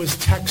no one was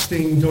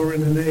texting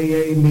during an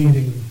AA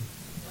meeting.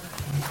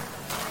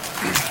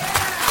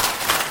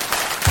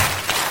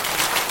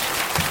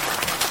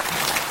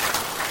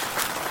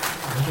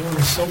 I go on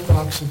the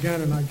soapbox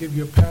again, and I give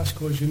you a pass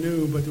because you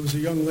knew, but there was a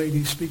young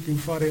lady speaking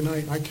Friday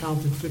night, and I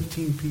counted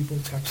 15 people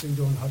texting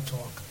during her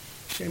talk.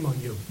 Shame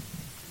on you.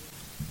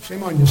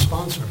 Shame on your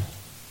sponsor.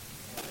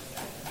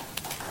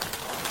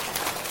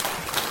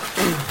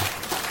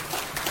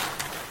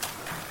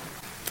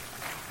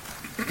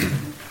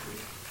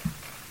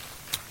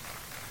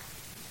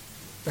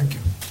 Thank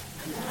you.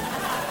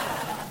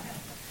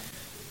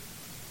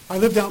 I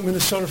lived out in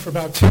Minnesota for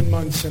about 10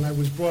 months, and I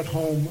was brought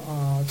home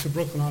to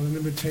Brooklyn on an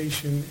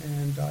invitation,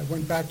 and I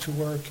went back to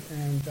work,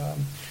 and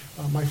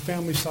my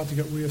family started to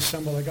get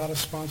reassembled. I got a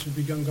sponsor,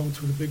 began going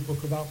through the big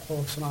book of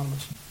Alcoholics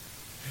Anonymous.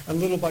 And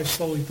little by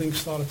slowly, things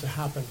started to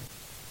happen.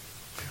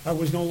 I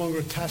was no longer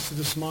attached to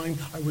this mind.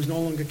 I was no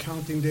longer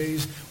counting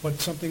days, but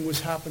something was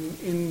happening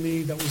in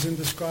me that was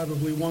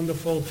indescribably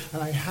wonderful.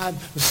 And I had,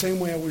 the same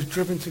way I was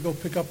driven to go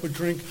pick up a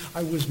drink,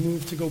 I was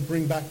moved to go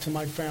bring back to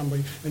my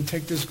family and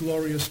take this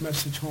glorious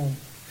message home.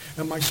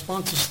 And my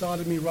sponsor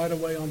started me right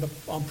away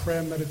on prayer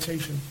and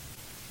meditation.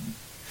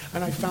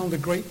 And I found a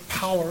great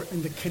power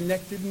in the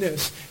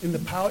connectedness, in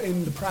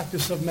the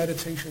practice of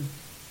meditation,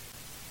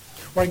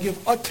 where I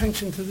give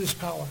attention to this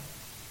power.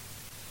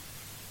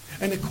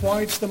 And it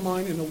quiets the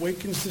mind and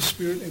awakens the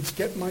spirit, and it's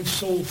get my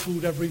soul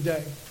food every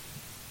day.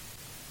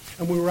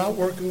 And we were out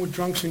working with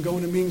drunks and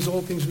going to meetings,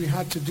 all things we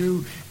had to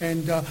do,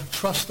 and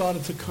trust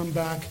started to come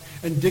back,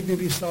 and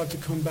dignity started to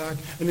come back,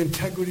 and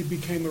integrity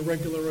became a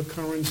regular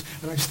occurrence.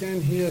 And I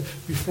stand here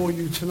before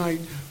you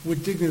tonight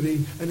with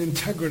dignity and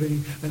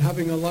integrity and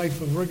having a life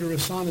of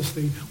rigorous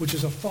honesty, which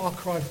is a far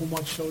cry from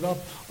what showed up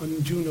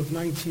in June of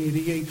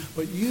 1988.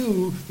 But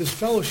you, this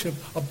fellowship,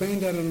 a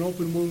band at an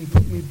open wound,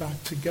 put me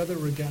back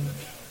together again.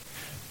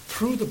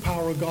 Through the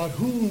power of God,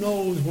 who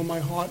knows when my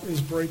heart is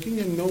breaking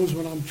and knows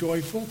when I'm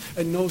joyful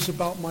and knows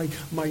about my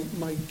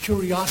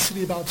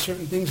curiosity about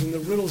certain things and the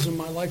riddles in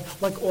my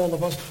life, like all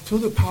of us. Through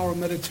the power of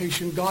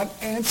meditation, God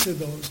answered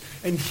those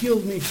and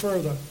healed me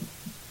further.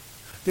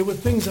 There were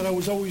things that I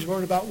was always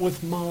worried about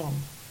with Mom.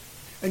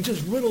 And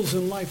just riddles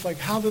in life, like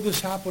how did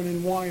this happen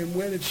and why and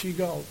where did she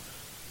go?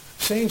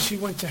 Saying she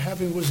went to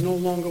heaven was no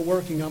longer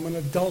working. I'm an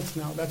adult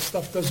now. That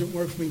stuff doesn't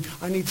work for me.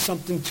 I need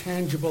something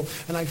tangible.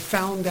 And I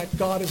found that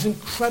God is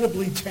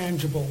incredibly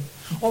tangible.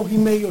 Oh, he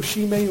may or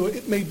she may or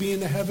it may be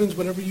in the heavens,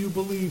 whatever you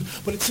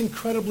believe. But it's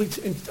incredibly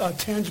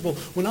tangible.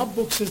 When our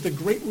book says the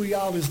great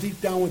reality is deep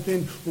down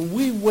within, when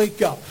we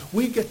wake up,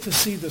 we get to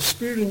see the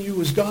Spirit in you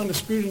is gone, the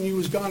Spirit in you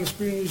is gone, the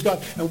Spirit in you is gone.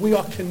 And we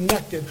are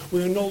connected.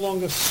 We are no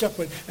longer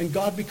separate. And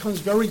God becomes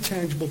very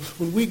tangible.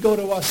 When we go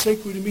to our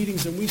sacred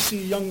meetings and we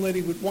see a young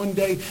lady with one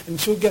day and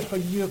she'll get her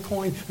year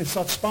coin and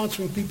start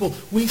sponsoring people,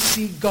 we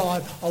see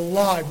God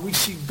alive. We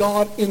see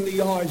God in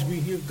the eyes. We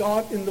hear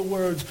God in the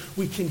words.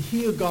 We can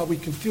hear God. We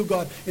can feel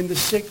God in the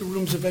sacred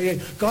rooms of AA.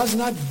 God's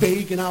not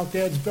vague and out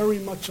there. It's very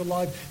much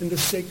alive in the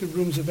sacred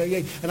rooms of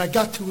AA. And I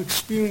got to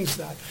experience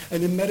that.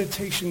 And in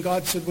meditation,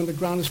 God said, when the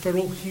ground is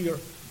fertile, here.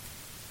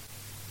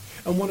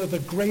 And one of the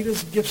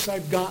greatest gifts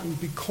I've gotten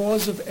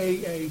because of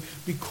AA,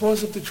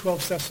 because of the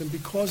 12 steps, and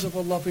because of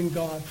a loving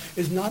God,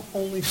 is not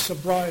only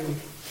sobriety,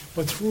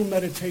 but through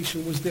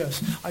meditation was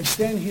this. I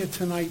stand here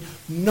tonight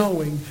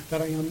knowing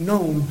that I am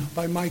known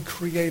by my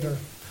Creator.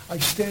 I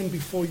stand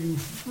before you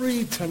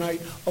free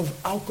tonight of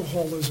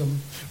alcoholism,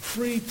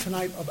 free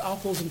tonight of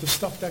alcoholism, the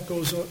stuff that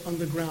goes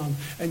underground,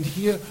 and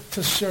here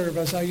to serve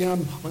as I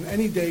am on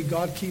any day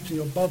God keeps me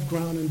above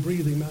ground and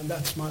breathing, man.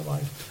 That's my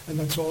life, and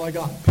that's all I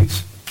got.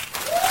 Peace.